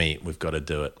catch Jimmy. We've got to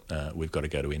do it. We've got to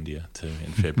go to India too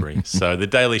in February. So the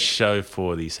daily show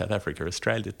for the South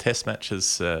Africa-Australia Test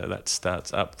matches, that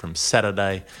starts up from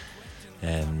Saturday,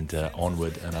 and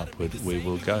onward and upward we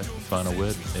will go. Final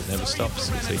word, it never stops.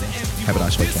 We'll see you next. Have a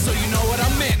nice weekend. So you know what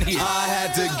I meant here. I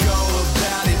had to go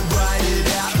about it